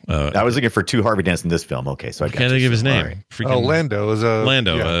stuff. I was looking for two Harvey Dents in this film. Okay, so I Can't think of his name. All right. Freaking Lando is a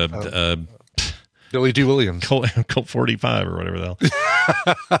Lando. yeah, Billy D. Williams. Colt 45 or whatever the hell.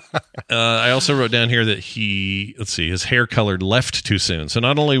 I also wrote down here that his hair colored left too soon. So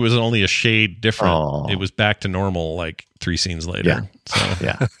not only was it only a shade different, it was back to normal like 3 scenes later. Yeah. So,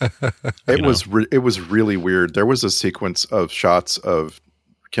 Yeah. It was really weird. There was a sequence of shots of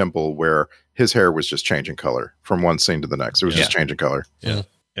Kimball where his hair was just changing color from one scene to the next. It was just changing color. yeah.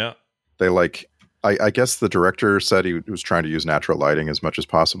 They I guess the director said he was trying to use natural lighting as much as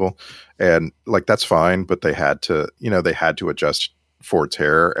possible, and like that's fine, but they had to adjust Ford's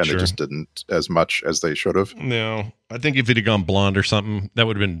hair, and they just didn't as much as they should have. No, I think if he'd have gone blonde or something, that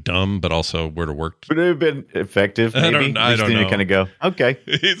would have been dumb, but also would have worked. Would it have been effective? I Maybe. don't know. Kind of go. Okay.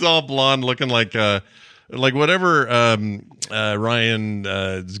 He's all blonde, looking like whatever Ryan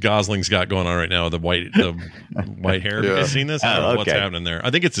Gosling's got going on right now with the white hair. Have you seen this? I don't know what's okay. happening there.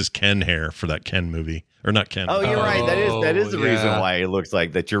 I think it's his Ken hair for that Ken movie, or not Ken. Oh, you're right. That is the reason yeah. why it looks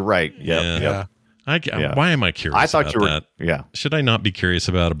like that. You're right. Yep. Yeah. Yep. Why am I curious? I thought about you were. that? Yeah. Should I not be curious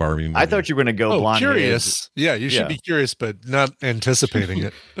about a Barbie movie? I thought you were going to go blonde. Curious. Yeah, you should be curious, but not anticipating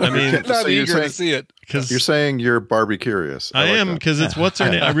it. I mean, not So you're eager saying- to see it. because You're saying you're Barbie curious. I like am that. because it's what's her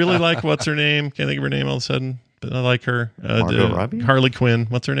name. I really like what's her name. Can't think of her name all of a sudden, but I like her. Margot Robbie? Harley Quinn.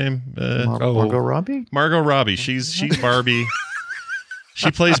 What's her name? Margot Robbie. Margot Robbie. She's Barbie. She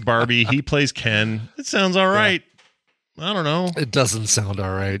plays Barbie. He plays Ken. It sounds all right. I don't know. It doesn't sound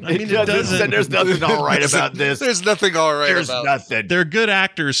all right. I mean, it doesn't. There's nothing all right about this. There's nothing all right There's about nothing. They're good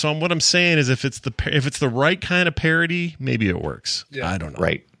actors. So what I'm saying is, if it's the right kind of parody, maybe it works. Yeah. I don't know.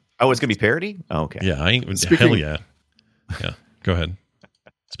 Right. Oh, it's going to be parody? Oh, okay. Yeah. I ain't. Speaking- Hell yeah. Yeah. Go ahead.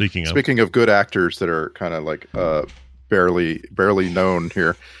 Speaking of good actors that are kind of like barely known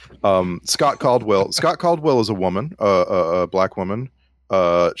here, Scott Caldwell. Scott Caldwell is a woman, a black woman.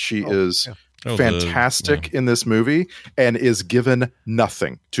 She is fantastic in this movie and is given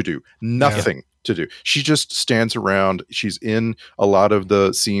nothing to do. Nothing. to do. She just stands around. She's in a lot of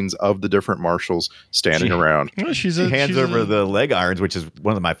the scenes of the different marshals standing around. Well, She hands over the leg irons, which is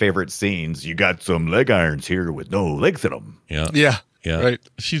one of my favorite scenes. You got some leg irons here with no legs in them. Yeah. Right.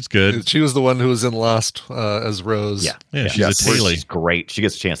 She's good. She was the one who was in Lost as Rose. Yeah, she's a Taily. She's great. She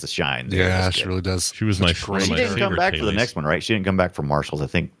gets a chance to shine. Yeah, she really does. She was one of She my didn't come favorite back for the Tailies. next one, right? She didn't come back for Marshals. I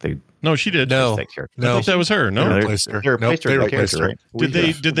think they No, she did. No. take care. I thought that was her. No, They replaced her. They replaced Nope, her they with a replaced character, her.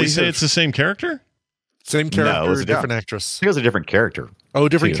 right? did they say it's the same character? Same character, No, it was a different actress. She was a different character. Oh,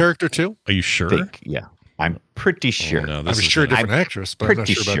 different too. character too? Are you sure? Yeah, I'm pretty sure. Oh, no, I'm this is sure gonna, different actress, but I'm not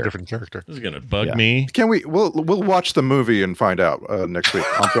pretty sure about sure. a different character. this is gonna bug Yeah. me. Can we? We'll watch the movie and find out next week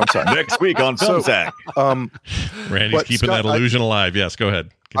on Film Sack. Next week on Film Sack. Randy's But keeping Scott, that illusion alive. Yes, go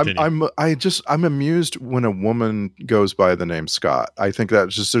ahead. Continue. I'm amused when a woman goes by the name Scott. I think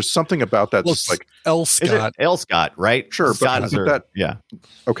that's just there's something about that. Well, Just like L. Is Scott. it L. Scott, right? Sure, Scott but is her, that- yeah.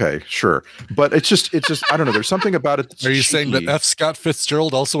 okay, sure, but it's just I don't know. There's something about it. That's Are you saying that cheeky. F. Scott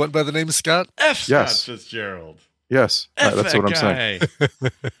Fitzgerald also went by the name Scott? F. Yes. Scott Fitzgerald. Yes, F that's that what I'm saying.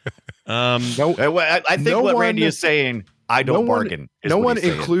 saying. No, I think No what one- Randy is saying, I don't bargain. is No what one he's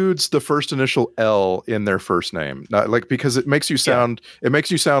saying. includes the first initial L in their first name, not like because it makes you sound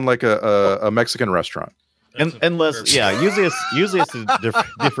like a Mexican restaurant. Unless, usually it's to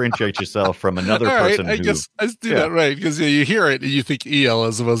differentiate yourself from another All right, person. I who, guess I do Yeah. that right because you hear it and you think EL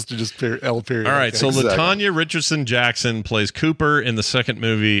as opposed to just L period. All right, Okay. so Exactly. Latanya Richardson Jackson plays Cooper in the second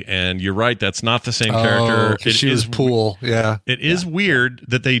movie, and you're right, that's not the same Oh, character. 'cause she was Pool. Yeah. It is weird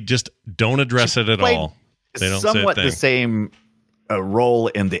that they just don't address it at played all. They don't somewhat say a the thing. same role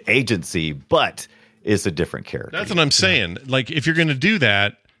in the agency, but it's a different character. That's what I'm saying. Like, if you're going to do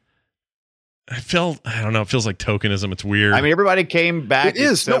that, I don't know. It feels like tokenism. It's weird. I mean, everybody came back. It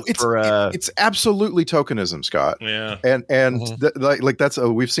is no, except for, it's absolutely tokenism, Scott. yeah. And Mm-hmm. like that's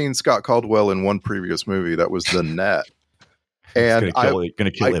we've seen Scott Caldwell in one previous movie that was The Net, and it's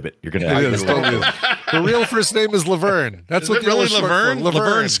gonna kill Ibbot. You're gonna. It is totally. The real first name is Laverne. That's Is what it the really L is short for. Laverne? Laverne.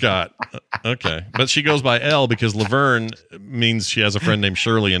 Laverne Scott. Okay. But she goes by L because Laverne means she has a friend named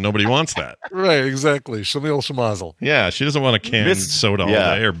Shirley, and nobody wants that. Right, exactly. Shamil Shamazel. Yeah, she doesn't want a canned Miss- soda all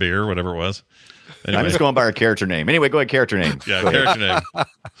yeah. day or beer, whatever it was. I'm Anyway, just going by her character name. Anyway, go ahead, character name. yeah, character name.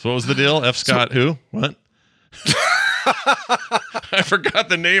 So what was the deal? F. Scott who? What? I forgot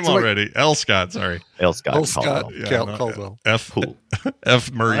the name already. L. Scott, sorry. L. Scott. L. Scott Caldwell. Yeah, no, Caldwell. F.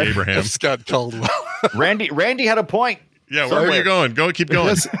 F. Murray Abraham. F. Scott Caldwell. Randy had a point. Yeah, where were you going? Keep going.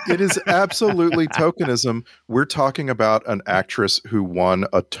 yes, it is absolutely tokenism. We're talking about an actress who won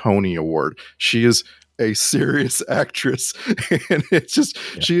a Tony Award. She is a serious actress, and it's just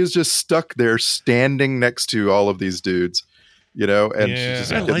she is just stuck there, standing next to all of these dudes, and Yeah, she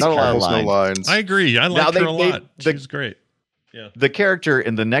just I gets like her. almost no lines. I agree. I like her a lot. She's great. The character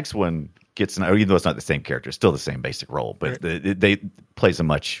in the next one gets, even though it's not the same character, it's still the same basic role, but they plays a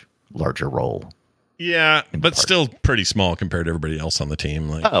much larger role. Yeah, but part. still pretty small compared to everybody else on the team.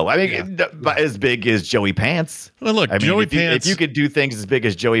 Like, Oh, I mean, but as big as Joey Pants. well, look, I mean, Joey if you, Pants. if you could do things as big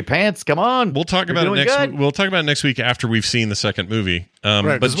as Joey Pants, come on. We'll talk You're about it doing next. good. We'll talk about it next week after we've seen the second movie. Right,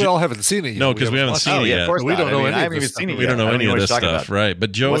 but because we all haven't seen it yet. No, 'cause we haven't watched seen Oh, it yeah, yet. of course We not. don't know I mean, any I of haven't this even stuff. seen it we yet. don't know I any what of you're this talking stuff, about. right?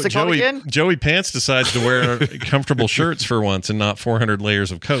 But What's it called again? Joey Pants decides to wear comfortable shirts for once and not 400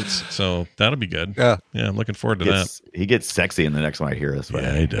 layers of coats. So that'll be good. Yeah. Yeah, I'm looking forward to that. He gets sexy in the next one, I hear. That's what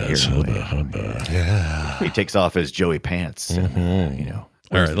Yeah, I he does. hear. Hubba, hubba. Yeah. He takes off his Joey Pants. And,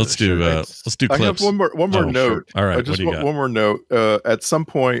 All right, let's do I have clips. one more Oh, note. sure. All right, I just what do you want got? one more note. At some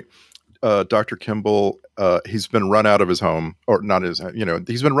point, Dr. Kimball, he's been run out of his home, or not his.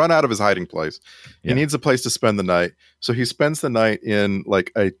 He's been run out of his hiding place. Yeah. He needs a place to spend the night, so he spends the night in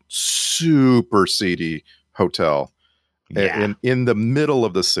like a super seedy hotel in the middle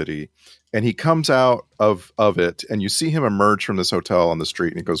of the city. And he comes out of it, and you see him emerge from this hotel on the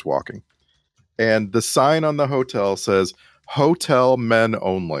street, and he goes walking. And the sign on the hotel says "Hotel Men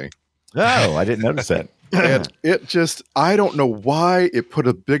Only." Oh, I didn't notice that. And it just, I don't know why it put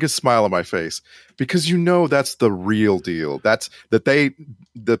a biggest smile on my face, because that's the real deal.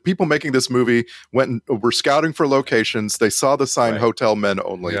 The people making this movie went and were scouting for locations. They saw the sign "Hotel Men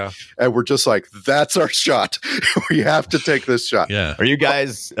Only," and we're just like, that's our shot. We have to take this shot. Yeah. Are you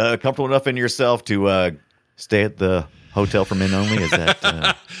guys comfortable enough in yourself to stay at the hotel for men only? Is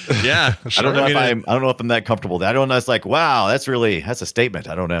that? Yeah. I don't know if I'm that comfortable. I don't know. It's like, wow, that's a statement.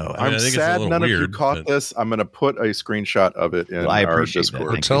 I don't know. I'm I think it's a sad little none of you weird, caught but- this. I'm going to put a screenshot of it in Well, I our appreciate that.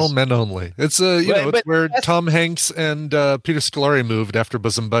 Discord. Thank Hotel you. Men Only. It's But it's where that's- Tom Hanks and Peter Scolari moved after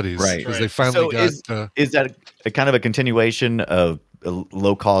Bosom Buddies, Right. because they finally So got. is that a kind of a continuation of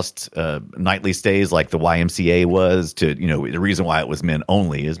low cost nightly stays like the YMCA was to, the reason why it was men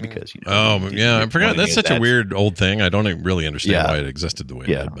only is because, I forgot. That's such a weird old thing. I don't really understand why it existed the way it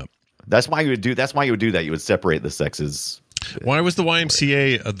did. But that's why you would do that. You would separate the sexes. Why was the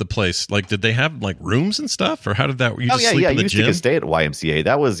YMCA the place? Like, did they have like rooms and stuff, or how did that? You just sleep in the used gym? to stay at YMCA.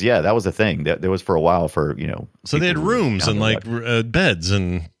 That was a thing. That there was for a while for So they had rooms and like beds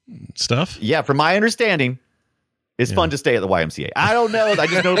and stuff. Yeah, from my understanding, it's fun to stay at the YMCA. I don't know. I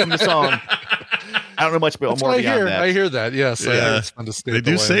just know from the song. I don't know much more beyond that. I hear that. Yes, yeah. It's fun to stay. They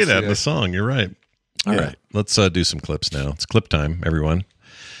do say that in the song. You're right. All right, let's do some clips now. It's clip time, everyone.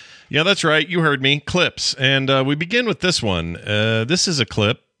 Yeah, that's right. You heard me. Clips. And we begin with this one. This is a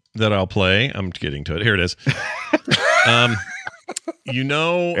clip that I'll play. I'm getting to it. Here it is.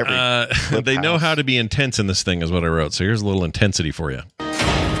 They know how to be intense in this thing is what I wrote. So here's a little intensity for you.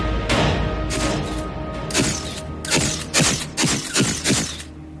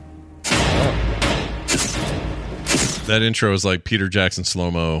 That intro is like Peter Jackson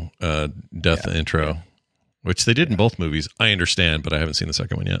slow-mo death intro. Which they did in both movies. I understand, but I haven't seen the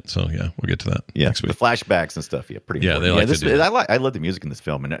second one yet. So yeah, we'll get to that next week. The flashbacks and stuff. Yeah, pretty. Yeah, important. they like to do that. I love the music in this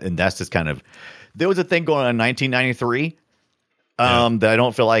film, and that's just kind of. There was a thing going on in 1993 that I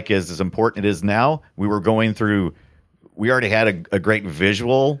don't feel like is as important as it is now. We already had a great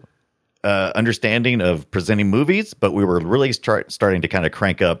visual understanding of presenting movies, but we were really starting to kind of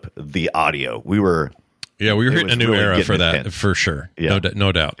crank up the audio. We were hitting a new really era for that, intense. for sure. Yeah.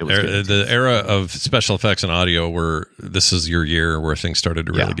 No doubt. The era of special effects and audio where this is your year where things started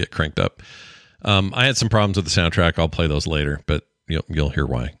to really get cranked up. I had some problems with the soundtrack. I'll play those later, but you'll hear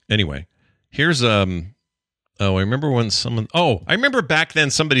why. Anyway, here's I remember back then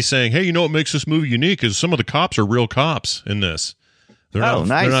somebody saying, "Hey, what makes this movie unique is some of the cops are real cops in this. They're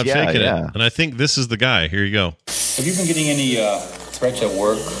not faking it." And I think this is the guy. Here you go. Have you been getting any threats at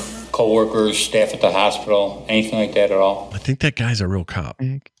work? Co-workers, staff at the hospital, anything like that at all? I think that guy's a real cop.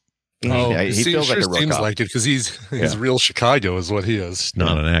 He feels like a real seems cop. like it because he's real Chicago is what he is.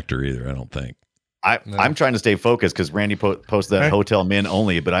 Not an actor either, I don't think. I'm trying to stay focused because Randy posted that hotel men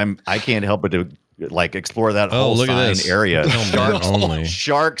only, but I can't help but to like explore that whole sign area.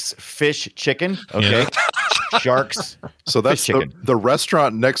 Sharks, fish, chicken. Okay, Sharks. So that's chicken. the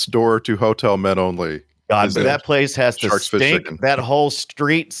restaurant next door to Hotel Men Only. God, but that place has to Sharks, fish, stink. chicken. That whole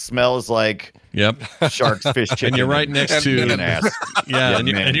street smells like Sharks, fish, chicken. And you're right next to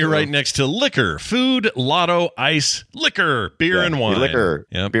and you're right next to liquor, food, lotto, ice, liquor, beer and wine. Liquor,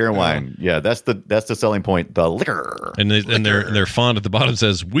 beer and wine. Yeah, that's the selling point. The liquor. And their font at the bottom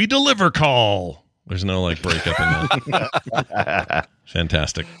says, "We deliver call." There's no like breakup in that.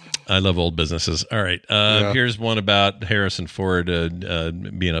 Fantastic. I love old businesses. All right. Here's one about Harrison Ford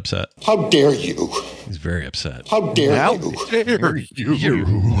being upset. How dare you? He's very upset. How dare you?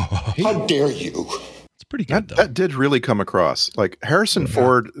 How dare you? It's pretty good, though. That did really come across. Like Harrison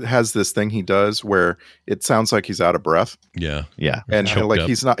Ford has this thing he does where it sounds like he's out of breath. Yeah. And like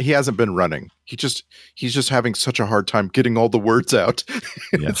up. he hasn't been running. He's just having such a hard time getting all the words out.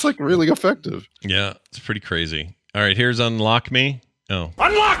 It's like really effective. Yeah. It's pretty crazy. All right. Here's Unlock Me. Oh.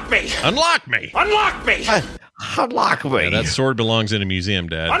 Unlock me! Unlock me! Unlock me! Unlock me! Yeah, that sword belongs in a museum,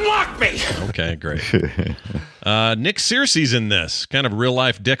 Dad. Unlock me! Okay, great. Nick Searcy's in this. Kind of real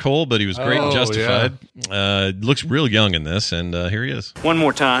life dickhole, but he was great and Justified. Looks real young in this, and here he is. One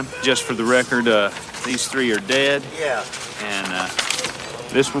more time, just for the record, these three are dead. Yeah. And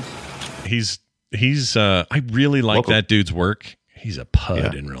this one? He's I really like that dude's work. He's a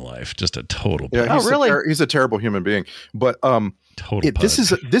pud in real life, just a total pud. Yeah, he's a terrible human being. But total pud. This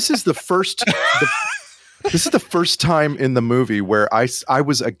is the first this is the first time in the movie where I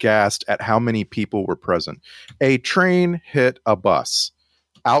was aghast at how many people were present. A train hit a bus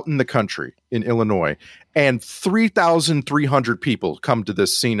out in the country in Illinois, and 3,300 people come to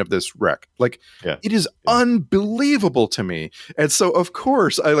this scene of this wreck. Like, it is unbelievable to me. And so, of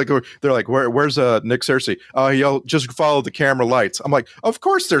course, they're like, where's Nick Searcy? He'll just follow the camera lights. I'm like, of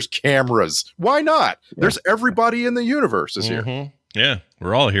course there's cameras. Why not? There's everybody in the universe is here. Yeah,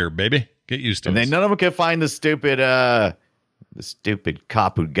 we're all here, baby. Get used to it. And then none of them could find the stupid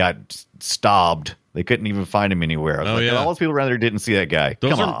cop who got stabbed. They couldn't even find him anywhere. All those people around there didn't see that guy.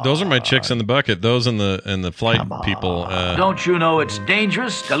 Those are my chicks in the bucket. Those and the flight people. Don't you know it's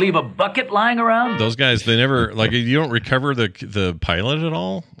dangerous to leave a bucket lying around? Those guys, they never you don't recover the pilot at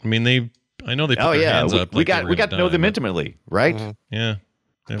all. I mean, I know they put their hands up. We got to know them intimately, right? Mm-hmm. Yeah.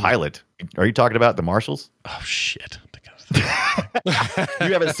 Pilot. Are you talking about the Marshals? Oh shit.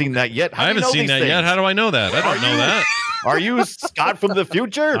 You haven't seen that yet. I haven't seen that yet. How do I know that? I don't know that. Are you Scott from the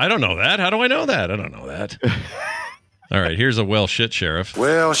future? I don't know that. How do I know that? I don't know that. All right, here's a well shit sheriff.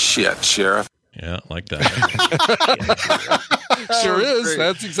 Well, shit, Sheriff. Yeah, like that. Sure is.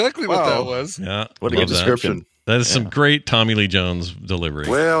 That's exactly what that was. Yeah, What a love good that. description. That is some great Tommy Lee Jones delivery,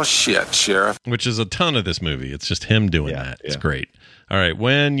 Well, shit, Sheriff. which is a ton of this movie. It's just him doing Yeah, that. It's yeah. great. All right,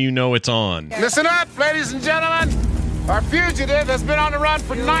 when you know it's on. Listen up, ladies and gentlemen. Our fugitive has been on the run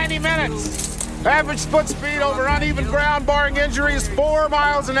for 90 minutes. Average foot speed over uneven ground, barring injuries, 4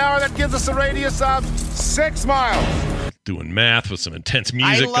 miles an hour. That gives us a radius of 6 miles. Doing math with some intense I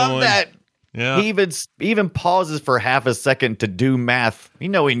music love going. that. Yeah. He even pauses for half a second to do math. He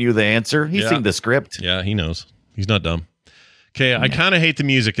knew the answer. He's Yeah. seen the script. Yeah, he knows. He's not dumb. Okay, I kind of hate the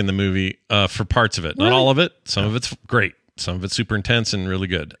music in the movie for parts of it. Not all of it. Some of it's great. Some of it's super intense and really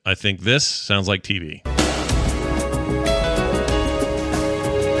good. I think this sounds like TV.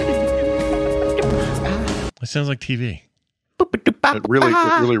 It sounds like TV. It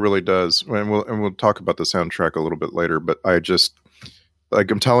really does. And we'll talk about the soundtrack a little bit later. But I just,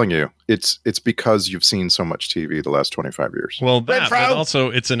 like I'm telling you, it's because you've seen so much TV the last 25 years. Well, that, but also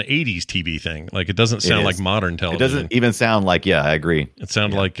it's an 80s TV thing. Like it doesn't sound like modern It television. doesn't even sound like, yeah, I agree. It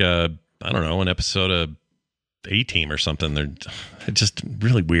sounded like I don't know, an episode of A-Team or something. They're just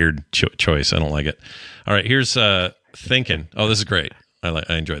really weird choice. I don't like it. All right, here's Thinking. Oh, this is great. I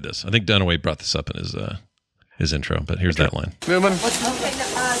enjoyed this. I think Dunaway brought this up in his intro, but here's that line. Newman,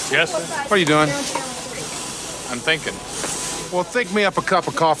 Yes, sir. what are you doing? I'm thinking. Well, think me up a cup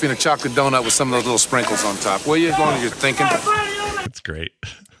of coffee and a chocolate donut with some of those little sprinkles on top, will you? As long as you're thinking. It's great.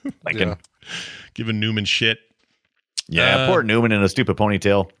 Thinking. Giving Newman shit. Yeah, poor Newman in a stupid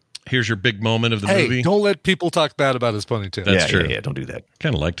ponytail. Here's your big moment of the Hey, movie. don't let people talk bad about his ponytail. That's yeah, true. Yeah, don't do that.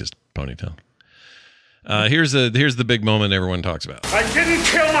 Kind of liked his ponytail. Here's the big moment everyone talks about. I didn't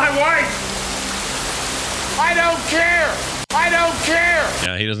kill my wife. I don't care. I don't care.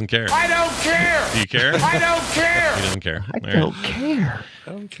 Yeah, he doesn't care. I don't care. Do you care? I don't care. He doesn't care. I don't care.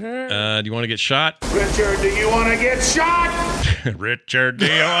 I don't care. Do you want to get shot? Richard, do you want to get shot? Richard, do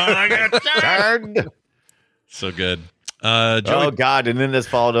you want to get shot? So good. Joey, Oh God! And then this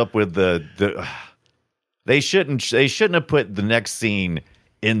followed up with the they shouldn't have put the next scene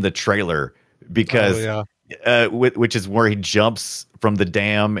in the trailer because which is where he jumps from the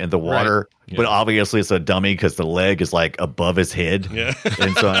dam in the water, but obviously it's a dummy because the leg is like above his head. Yeah.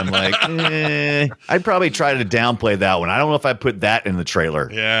 And so I'm like, I'd probably try to downplay that one. I don't know if I put that in the trailer.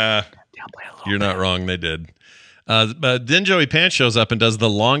 Yeah. Downplay a little You're not wrong. They did. But then Joey Pants shows up and does the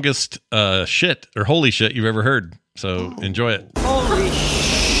longest shit or holy shit you've ever heard. So enjoy it. Holy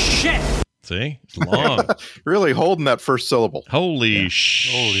shit! See? It's long. Really holding that first syllable. Holy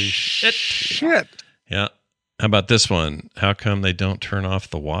shit. Shit. Yeah. How about this one? How come they don't turn off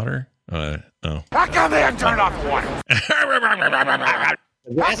the water? Oh. How come they haven't turned off the water?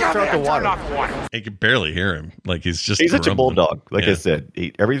 Why does it turn off the water? You can barely hear him. Like he's just He's such a grumbling. bulldog. Like Yeah. I said,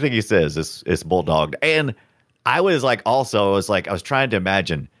 everything he says is bulldogged. And I was trying to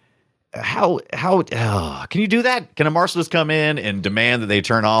imagine how can you do that? Can a marshalist come in and demand that they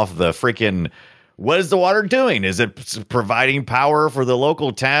turn off the freaking? What is the water doing? Is it providing power for the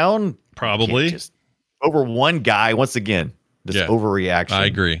local town? Probably. Just over one guy. Once again, just Yeah. overreaction. I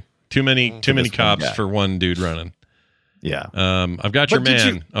agree. Too many this cops one guy. for one dude running. Yeah. I've got your But did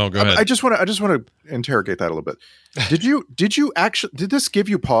man. you- Oh, go ahead. I just want to interrogate that a little bit. Did this give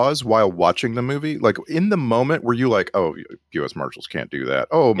you pause while watching the movie? Like in the moment, were you like, "Oh, U.S. Marshals can't do that"?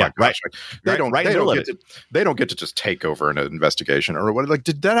 Oh my Yeah, gosh, they right don't. in the They middle don't of get to. They don't get to just take over an investigation or what? Like,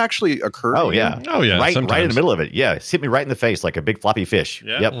 did that actually occur? Oh to you? yeah. Oh, yeah, Right in sometimes. the middle of it. Yeah. It's hit me right in the face like a big floppy fish.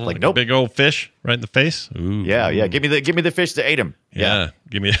 Yeah. Yep. Like Like a nope. big old fish right in the face. Ooh. Yeah. Give me the fish that ate him. Yeah.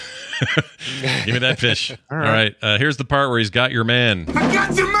 Give me give me that fish. All right. Here's the part where he's got your man. I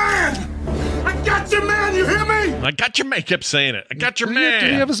got your man. I got your man. You hear me? I got your man. He kept saying it. I got your Did he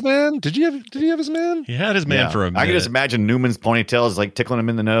man. have his man? Did he have his man? He had his man Yeah. for a minute. I can just imagine Newman's ponytail is like tickling him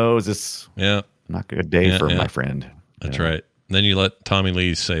in the nose. It's Yeah. not a good day Yeah, for yeah. my friend. That's right. Then you let Tommy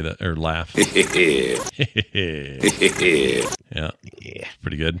Lee say that or laugh. Yeah.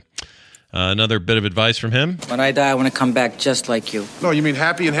 Pretty good. Another bit of advice from him. When I die, I want to come back just like you. No, you mean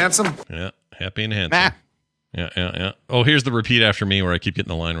happy and handsome? Yeah. Happy and handsome. Ah. Yeah. Oh, here's the repeat after me where I keep getting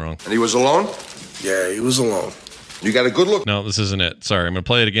the line wrong. And he was alone? Yeah, he was alone. You got a good look? No, this isn't it. Sorry. I'm going to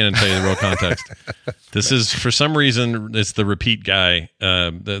play it again and tell you the real context. This is, for some reason, it's the repeat guy,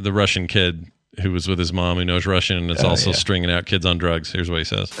 the Russian kid who was with his mom who knows Russian and is also stringing out kids on drugs. Here's what he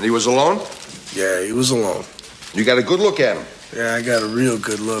says. And he was alone? Yeah, he was alone. You got a good look at him? Yeah, I got a real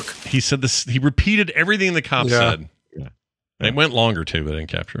good look. He said this. He repeated everything the cop said. Yeah. It went longer, too, but I didn't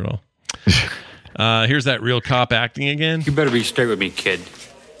capture it all. Here's that real cop acting again. You better be straight with me, kid.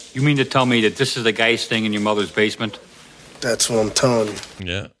 You mean to tell me that this is the guy staying in your mother's basement? That's what I'm telling you.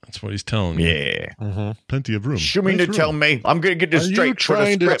 Yeah, that's what he's telling you. Yeah. Plenty of room. You mean to tell me? I'm going to get this straight. Are you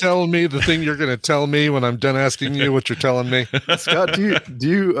trying to tell me the thing you're going to tell me when I'm done asking you what you're telling me? Scott, do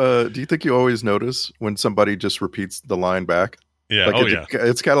you think you always notice when somebody just repeats the line back? Yeah. Like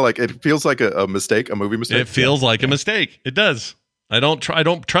it's kind of like it feels like a mistake, a movie mistake. It feels like a mistake. It does. I don't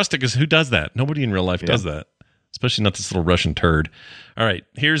trust it because who does that? Nobody in real life does that, especially not this little Russian turd. All right,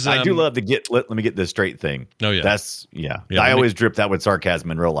 here's. I do love the let me get this straight thing. Oh yeah, that's I always drip that with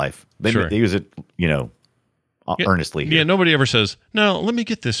sarcasm in real life. They use it, earnestly. Yeah, nobody ever says, "No, let me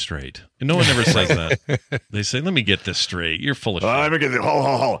get this straight." And no one ever says that. They say, "Let me get this straight." You're full of shit. Let me get this.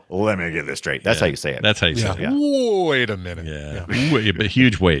 Let me get this straight. That's how you say it. That's how you say it. Yeah. Wait a minute. Yeah. But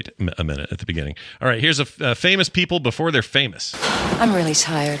huge wait a minute at the beginning. All right, here's a famous people before they're famous. I'm really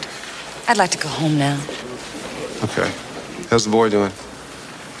tired. I'd like to go home now. Okay. How's the boy doing?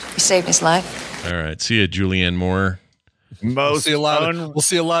 You saved his life. All right. See you, Julianne Moore. We'll see a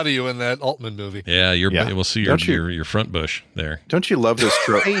lot of you in that Altman movie. Yeah, we'll see your front bush there. Don't you love this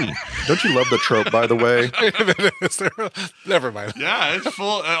trope? Don't you love the trope, by the way? Never mind. Yeah, it's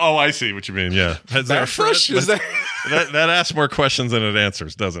full. Oh, I see what you mean. Yeah. That asks more questions than it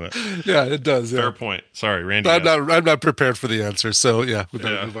answers, doesn't it? Yeah, it does. Yeah. Fair point. Sorry, Randy. I'm not prepared for the answer, so yeah, we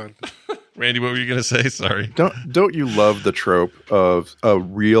better move on. Randy, what were you going to say? Sorry. Don't you love the trope of a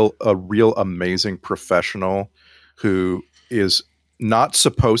real amazing professional who is not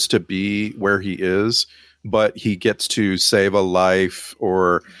supposed to be where he is, but he gets to save a life,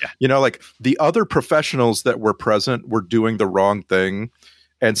 or like the other professionals that were present were doing the wrong thing,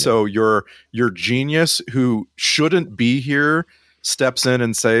 and so your genius who shouldn't be here steps in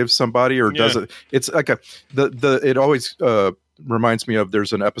and saves somebody or does it. It's like it always reminds me of,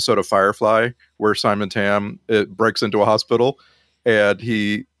 there's an episode of Firefly where Simon Tam breaks into a hospital, and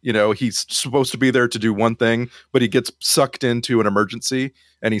he's supposed to be there to do one thing, but he gets sucked into an emergency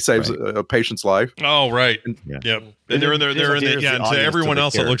and he saves a patient's life. Oh, right. Yep. And they're in there. And to everyone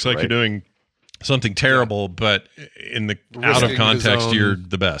else, it looks like you're doing something terrible, but in the out of context, you're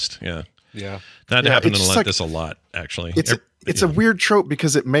the best. Yeah. Yeah. That happened in this a lot, actually. It's a weird trope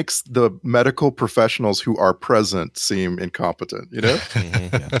because it makes the medical professionals who are present seem incompetent,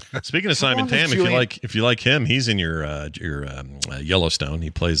 Speaking of Simon Tam, if you like him, he's in your Yellowstone.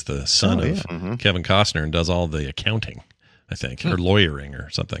 He plays the son of Kevin Costner and does all the accounting, I think, or lawyering or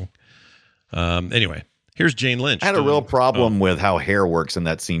something. Anyway, here's Jane Lynch. I had a real problem with how hair works in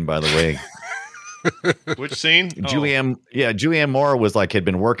that scene, by the way. Which scene? Julianne Moore was had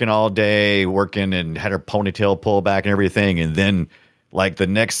been working all day, and had her ponytail pulled back and everything, and then the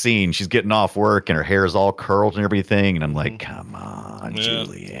next scene, she's getting off work and her hair is all curled and everything, and I'm like, come on,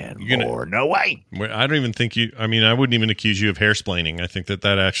 Julianne Moore, no way. I don't even think I wouldn't even accuse you of hairsplaining. I think that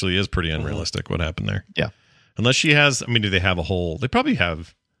actually is pretty unrealistic what happened there. Yeah, unless she has. Do they have they probably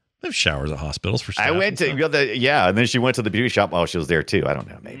have. They have showers at hospitals for staff. I went to and then she went to the beauty shop while she was there too. I don't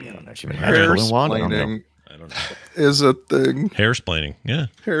know. She been hair-splaining is a thing. Hair-splaining, yeah.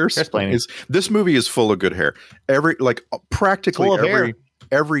 Hair-splaining. This movie is full of good hair. Practically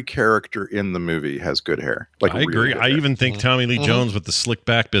every character in the movie has good hair. I agree. I even think Tommy Lee Jones with the slick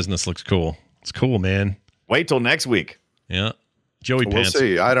back business looks cool. It's cool, man. Wait till next week. Yeah, Joey Pants. We'll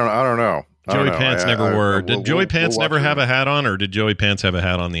see. I don't know. Joey Pants never wore. Did Joey Pants never have a hat on, or did Joey Pants have a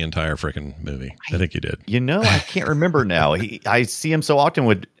hat on the entire freaking movie? I think he did. I can't remember now. I see him so often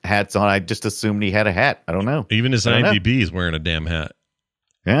with hats on. I just assumed he had a hat. I don't know. Even his IMDb is wearing a damn hat.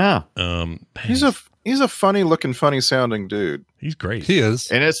 Yeah. He's a funny looking, funny sounding dude. He's great. He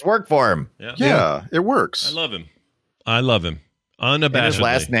is, and it's worked for him. Yeah, it works. I love him. Unabashedly. And his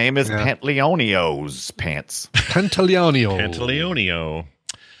last name is Pantaleoneo's Pants. Pantaleoneo.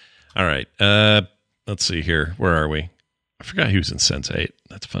 All right. Let's see here. Where are we? I forgot he was in Sense8.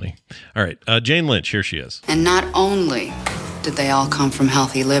 That's funny. All right. Jane Lynch. Here she is. And not only did they all come from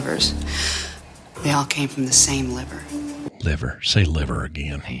healthy livers, they all came from the same liver. Liver. Say liver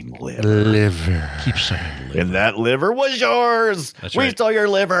again. Liver. Keep saying liver. And that liver was yours. We stole your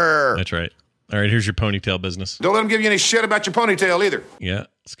liver. That's right. All right. Here's your ponytail business. Don't let them give you any shit about your ponytail either. Yeah.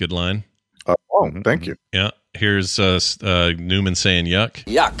 It's a good line. Thank you. Yeah. Here's Newman saying yuck.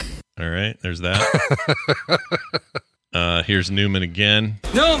 Yuck. All right, there's that. Here's Newman again.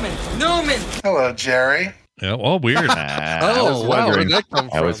 Newman. Hello, Jerry. Yeah, weird.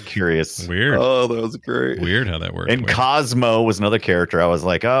 I was curious. Weird. Oh, that was great. Weird how that worked. And Cosmo was another character. I was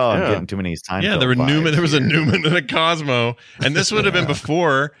like, I'm getting too many times. Yeah, there was a Newman and a Cosmo, and this would have been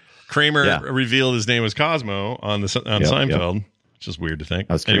before Kramer revealed his name was Cosmo on Seinfeld. Which is weird to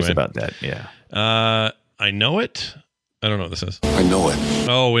think. I was curious about that. Yeah. I know it. I don't know what this is. I know it.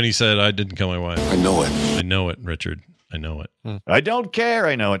 Oh, when he said, I didn't kill my wife. I know it. I know it, Richard. I know it. I don't care.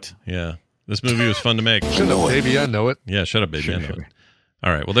 I know it. Yeah. This movie was fun to make. Shut up, baby. I know it. Yeah, shut up, baby. I know it.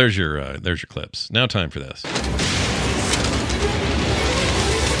 All right. Well, there's your clips. Now time for this.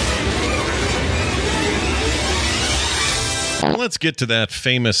 Let's get to that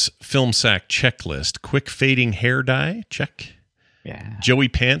famous film sack checklist. Quick fading hair dye. Check. Yeah. Joey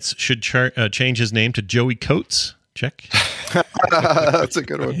Pants should change his name to Joey Coates. Check. That's a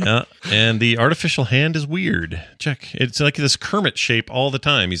good one. Yeah. And the artificial hand is weird. Check. It's like this Kermit shape all the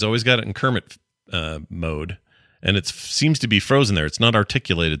time. He's always got it in Kermit mode. And it seems to be frozen there. It's not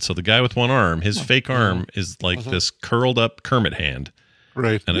articulated. So the guy with one arm, his fake arm is like this curled up Kermit hand.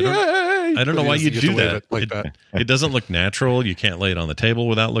 Right. And I don't know why you do that. That. It doesn't look natural. You can't lay it on the table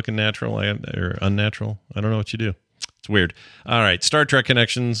without looking natural or unnatural. I don't know what you do. It's weird. All right. Star Trek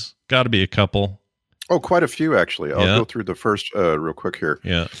connections. Got to be a couple. Oh, quite a few, actually. I'll go through the first real quick here.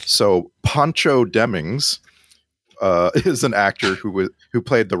 Yeah. So Pancho Demings is an actor who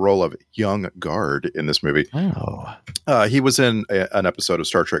played the role of young guard in this movie. Oh. He was in an episode of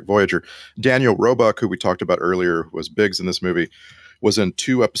Star Trek Voyager. Daniel Roebuck, who we talked about earlier, was Biggs in this movie, was in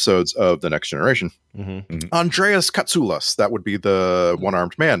 2 episodes of The Next Generation. Andreas Katsoulas, that would be the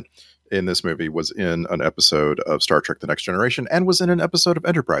one-armed man in this movie, was in an episode of Star Trek The Next Generation and was in an episode of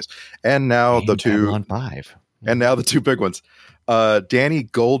Enterprise. And now the two big ones. Danny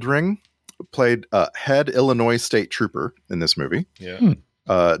Goldring played head Illinois state trooper in this movie. Yeah.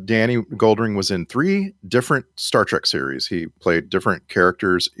 Danny Goldring was in 3 different Star Trek series. He played different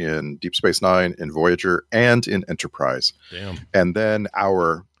characters in Deep Space Nine, in Voyager, and in Enterprise. Damn. And then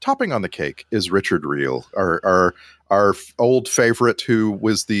our topping on the cake is Richard Reel, our old favorite, who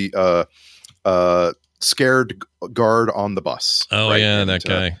was the scared guard on the bus. Oh, right? Yeah, that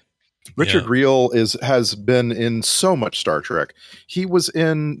guy. Richard Reel has been in so much Star Trek. He was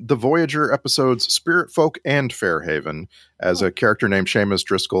in the Voyager episodes Spirit Folk and Fairhaven as a character named Seamus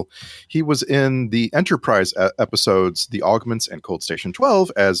Driscoll. He was in the Enterprise episodes The Augments and Cold Station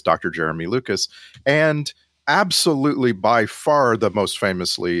 12 as Dr. Jeremy Lucas. And absolutely by far the most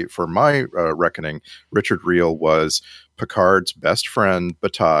famously, for my reckoning, Richard Reel was Picard's best friend,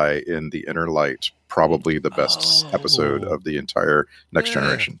 Bataille, in The Inner Light. Probably the best episode of the entire Next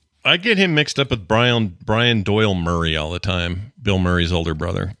Generation. I get him mixed up with Brian Doyle Murray all the time, Bill Murray's older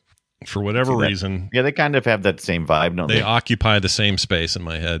brother, for whatever reason. Yeah, they kind of have that same vibe, don't they? They occupy the same space in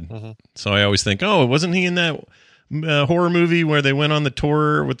my head. So I always think, oh, wasn't he in that horror movie where they went on the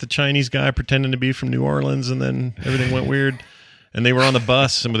tour with the Chinese guy pretending to be from New Orleans and then everything went weird? And they were on the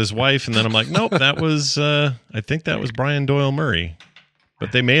bus and with his wife, and then I'm like, nope, that was, I think that was Brian Doyle Murray.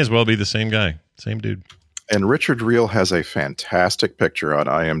 But they may as well be the same guy, same dude. And Richard Reel has a fantastic picture on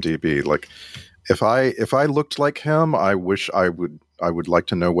IMDb. Like, if I looked like him, I wish I would like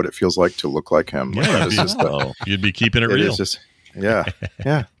to know what it feels like to look like him. Yeah, you'd be keeping it real. Yeah.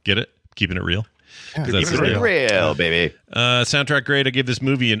 Get it? Keeping it real. Yeah, keeping it real, baby. Soundtrack grade. I give this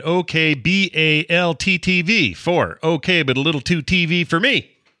movie an OK BALTTV for okay, but a little too TV for me.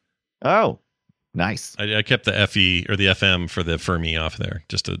 Oh. Nice. I kept the FE or the FM for the Fermi off there,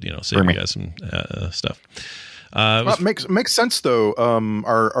 just to save you guys some stuff. Makes sense though.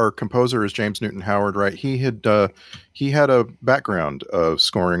 Our composer is James Newton Howard, right? He had a background of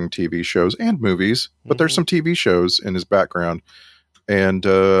scoring TV shows and movies, but there's some TV shows in his background, and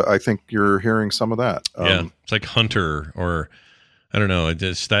I think you're hearing some of that. Yeah, it's like Hunter, or I don't know,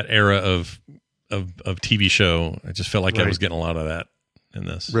 it's that era of TV show. I just felt like I was getting a lot of that in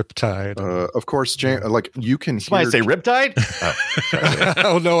this. Riptide. Of course, like you can hear. Somebody say Riptide?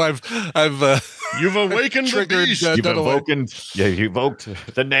 Oh no, I've you've awakened the beast. You've evoked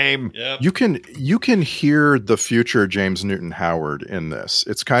the name. Yep. You can hear the future James Newton Howard in this.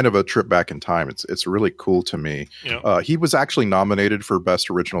 It's kind of a trip back in time. It's really cool to me. Yep. He was actually nominated for Best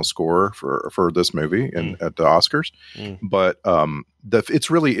Original Score for this movie at the Oscars, but it's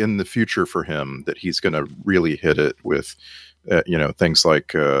really in the future for him that he's going to really hit it with. Things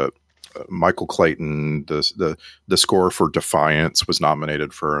like Michael Clayton, the score for Defiance was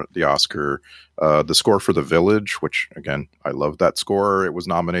nominated for the Oscar. The score for The Village, which again, I love that score. It was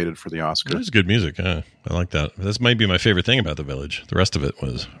nominated for the Oscar. It was good music. I like that. This might be my favorite thing about The Village. The rest of it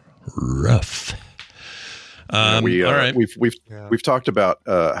was rough. All right. We've talked about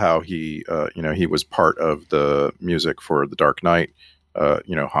how he was part of the music for The Dark Knight.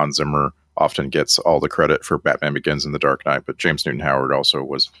 Hans Zimmer often gets all the credit for Batman Begins and The Dark Knight, but James Newton Howard also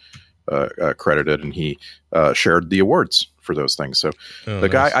was credited, and he shared the awards for those things. So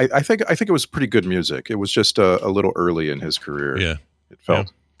guy, I think it was pretty good music. It was just a little early in his career. Yeah, it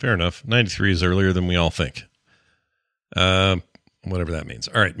felt fair enough. 93 is earlier than we all think. Whatever that means.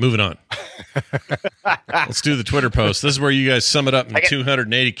 All right, moving on. Let's do the Twitter post. This is where you guys sum it up in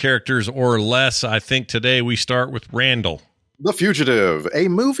 280 characters or less. I think today we start with Randall. The Fugitive, a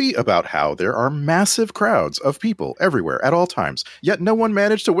movie about how there are massive crowds of people everywhere at all times, yet no one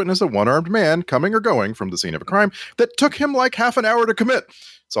managed to witness a one-armed man coming or going from the scene of a crime that took him like half an hour to commit.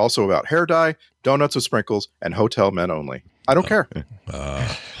 It's also about hair dye, donuts with sprinkles, and hotel men only. I don't care.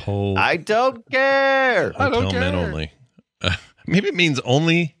 I don't care. Hotel men only. Maybe it means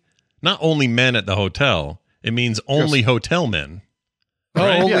not only men at the hotel. It means only hotel men.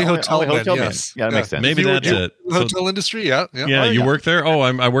 Right? Only hotel men. Yes. Yeah, that makes sense. Maybe that's it. Hotel industry, yeah. Yeah, you work there? Oh,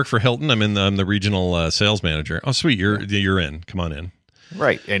 I work for Hilton. I'm the regional sales manager. Oh, sweet. You're in. Come on in.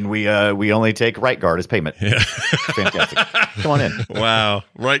 Right, and we only take right guard as payment. Yeah. Fantastic. Come on in. Wow.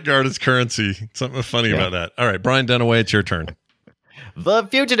 Right guard is currency. Something funny about that. All right, Brian Dunaway, it's your turn. The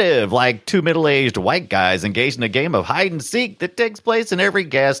Fugitive, like two middle-aged white guys engaged in a game of hide and seek that takes place in every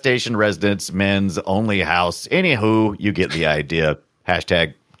gas station residence men's only house. Anywho, you get the idea.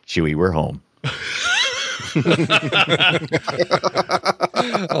 Hashtag Chewy, we're home. Is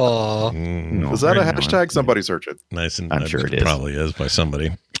that a hashtag? Somebody search it. Nice, and I'm sure it is. Probably is by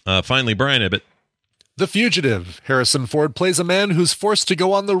somebody. Finally, Brian Ibbett. The Fugitive. Harrison Ford plays a man who's forced to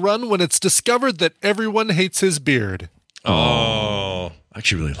go on the run when it's discovered that everyone hates his beard. Oh, I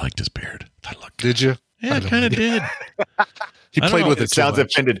actually really liked his beard. Did you? Yeah, I kind of did. He played with it. It sounds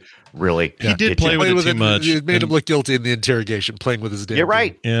offended. Really? He did play with it too much. It made him look guilty in the interrogation, playing with his damn You're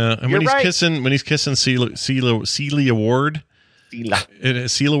right. Yeah, and when he's kissing Celia Ward,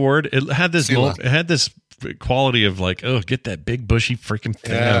 Celia Ward, it had this quality of like, oh, get that big bushy freaking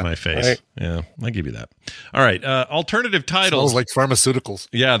thing out of my face. Right. Yeah, I give you that. All right, alternative titles. Smells like pharmaceuticals.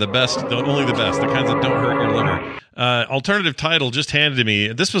 Yeah, the best, only the best, the kinds that don't hurt your liver. Alternative title just handed to me.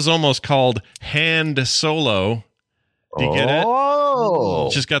 This was almost called Hand Solo. Do you get it? Oh,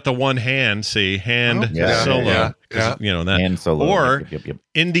 it's just got the one hand. See, Hand Solo. Yeah. You know that. Hand Solo. Or Yep.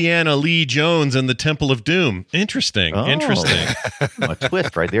 Indiana Lee Jones and the Temple of Doom. Interesting. Interesting. A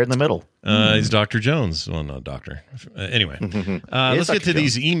twist right there in the middle. He's Dr. Jones. Well, no, doctor. Anyway, let's get to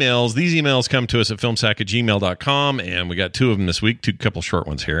these emails. These emails come to us at filmsack@gmail.com, and we got two of them this week, couple short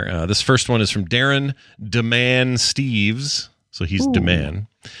ones here. This first one is from Darren DeMan Steves. So he's DeMan.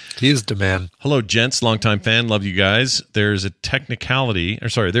 He is DeMan. Hello, gents. Longtime fan. Love you guys. There is technically a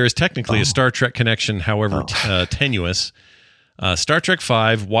Star Trek connection, however tenuous. Star Trek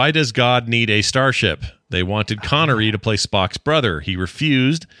V, Why Does God Need a Starship? They wanted Connery to play Spock's brother. He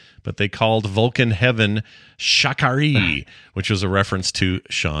refused, but they called Vulcan Heaven Shakari, which was a reference to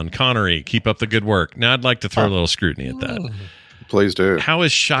Sean Connery. Keep up the good work. Now, I'd like to throw a little scrutiny at that. Please do. How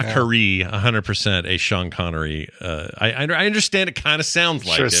is Shakari 100% a Sean Connery? I understand it kind of sounds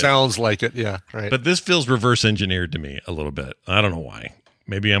like it. Sure sounds like it, yeah. Right. But this feels reverse engineered to me a little bit. I don't know why.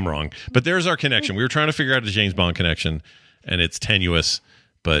 Maybe I'm wrong. But there's our connection. We were trying to figure out a James Bond connection, and it's tenuous,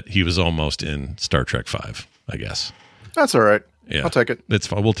 but he was almost in Star Trek V, I guess. That's all right. Yeah. I'll take it. It's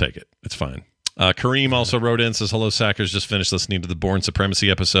fine. We'll take it. It's fine. Kareem also wrote in, says, hello, Sackers. Just finished listening to the Bourne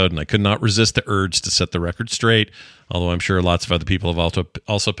Supremacy episode, and I could not resist the urge to set the record straight, although I'm sure lots of other people have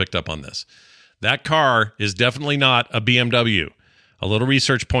also picked up on this. That car is definitely not a BMW. A little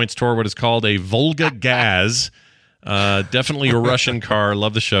research points toward what is called a Volga Gaz. Definitely a Russian car.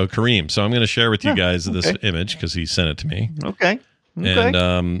 Love the show. Kareem. So I'm going to share with you guys this image because he sent it to me. Okay.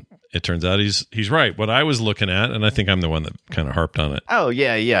 And it turns out he's right. What I was looking at, and I think I'm the one that kind of harped on it. Oh,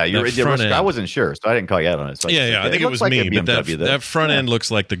 yeah. You're I wasn't sure, so I didn't call you out on it. So I think it was me. But that front end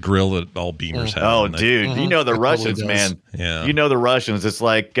looks like the grill that all Beamers have. Oh, dude. You know the Russians, man. Yeah. You know the Russians. It's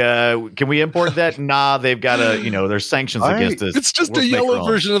like, can we import that? Nah, they've got there's sanctions against us. It's just a yellow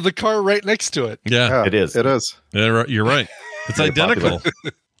version of the car right next to it. Yeah. It is. It is. Yeah, you're right. It's identical.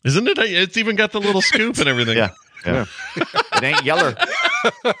 Isn't it? It's even got the little scoop and everything. Yeah. It ain't yeller.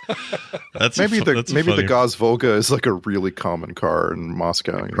 Maybe the Gaz Volga is like a really common car in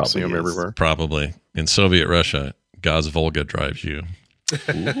Moscow. You see them everywhere. Probably in Soviet Russia, Gaz Volga drives you.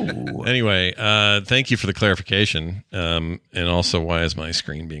 Anyway, thank you for the clarification, and also why is my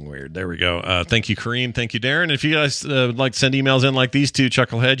screen being weird? There we go. Thank you, Kareem. Thank you, Darren. If you guys would like to send emails in like these two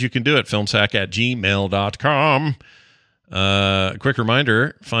chuckleheads, you can do it. filmsack@gmail.com. Quick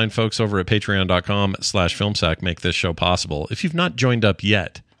reminder, find folks over at patreon.com/filmsack make this show possible. If you've not joined up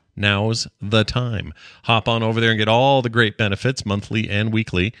yet, now's the time. Hop on over there and get all the great benefits, monthly and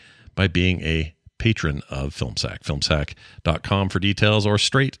weekly, by being a patron of FilmSack. Filmsack.com for details, or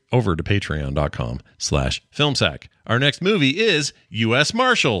straight over to patreon.com/filmsack. Our next movie is U.S.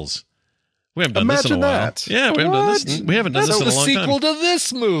 Marshals. We haven't done this in a while. That. Yeah, we haven't done this. We haven't done this in a long time. That's the sequel to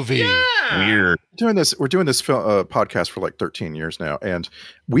this movie. Weird. We're doing this podcast for like 13 years now, and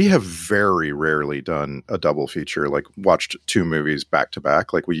we have very rarely done a double feature, like watched two movies back to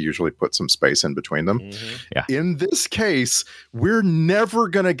back. Like we usually put some space in between them. Yeah. In this case, we're never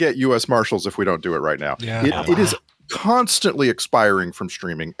going to get U.S. Marshals if we don't do it right now. Yeah. It is constantly expiring from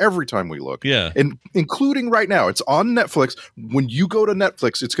streaming every time we look. Yeah. And including right now, it's on Netflix. When you go to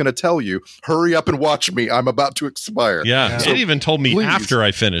Netflix, it's going to tell you, hurry up and watch me. I'm about to expire. Yeah. So It even told me please. after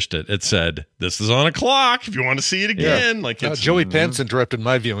I finished it, it said, this is on a clock if you want to see it again. Yeah. Like it's, Joey Pence interrupted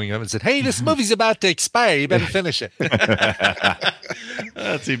my viewing of it and said, hey, this movie's about to expire. You better finish it.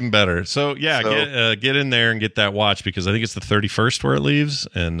 That's even better. So get in there and get that watch, because I think it's the 31st where it leaves,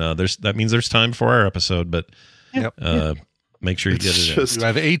 and that means there's time for our episode, but make sure you get it in. You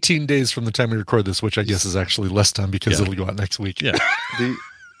have 18 days from the time we record this, which I guess is actually less time because it'll go out next week. Yeah. Good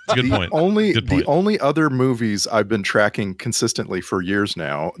point. The only other movies I've been tracking consistently for years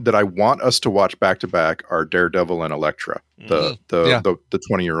now that I want us to watch back to back are Daredevil and Elektra, the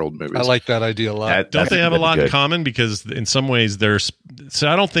 20-year-old movies. I like that idea a lot. Don't they have a lot in common? Because in some ways there's. So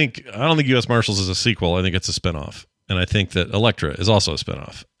I don't think U.S. Marshals is a sequel. I think it's a spinoff. And I think that Elektra is also a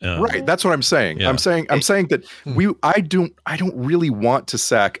spinoff. Right, that's what I'm saying. Yeah. I'm saying that I don't really want to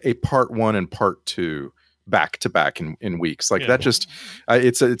sack a part 1 and part 2 back to back in weeks like that. Just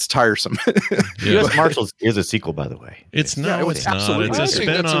it's tiresome. U.S. Marshals is a sequel, by the way. It's not. It's not. It's a spinoff.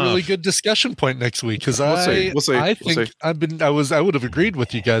 That's a really good discussion point next week, because I think I would have agreed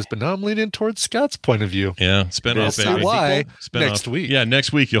with you guys, but now I'm leaning towards Scott's point of view. Yeah, spinoff. Baby. Why spin-off. Next week? Yeah,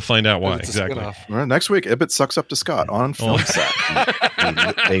 next week you'll find out why exactly. Well, next week, Ibbott sucks up to Scott on Film Sack.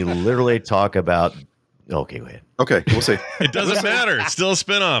 They literally talk about. Okay, wait. Okay, we'll see. It doesn't matter. It's still a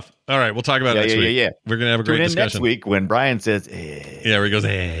spinoff. All right, we'll talk about it next week. Yeah. We're gonna have a great discussion next week when Brian says, Yeah, where he goes,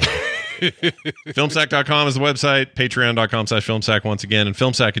 Filmsack.com is the website. Patreon.com/Filmsack once again, and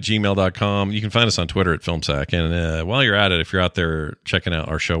filmsack@gmail.com. You can find us on Twitter at Filmsack. And while you're at it, if you're out there checking out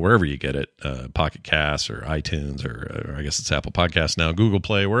our show wherever you get it, Pocket Casts or iTunes or I guess it's Apple Podcasts now, Google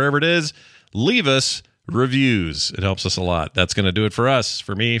Play, wherever it is, leave us reviews. It helps us a lot. That's going to do it for us,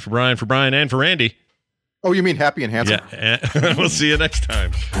 for me, for Brian, and for Randy. Oh, you mean happy and handsome? Yeah. We'll see you next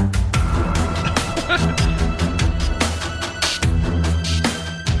time.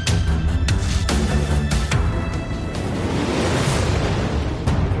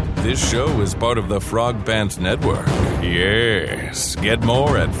 This show is part of the Frog Pants Network. Yes. Get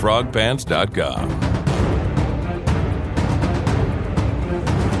more at frogpants.com.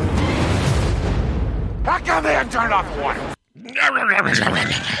 How come they turn off the water?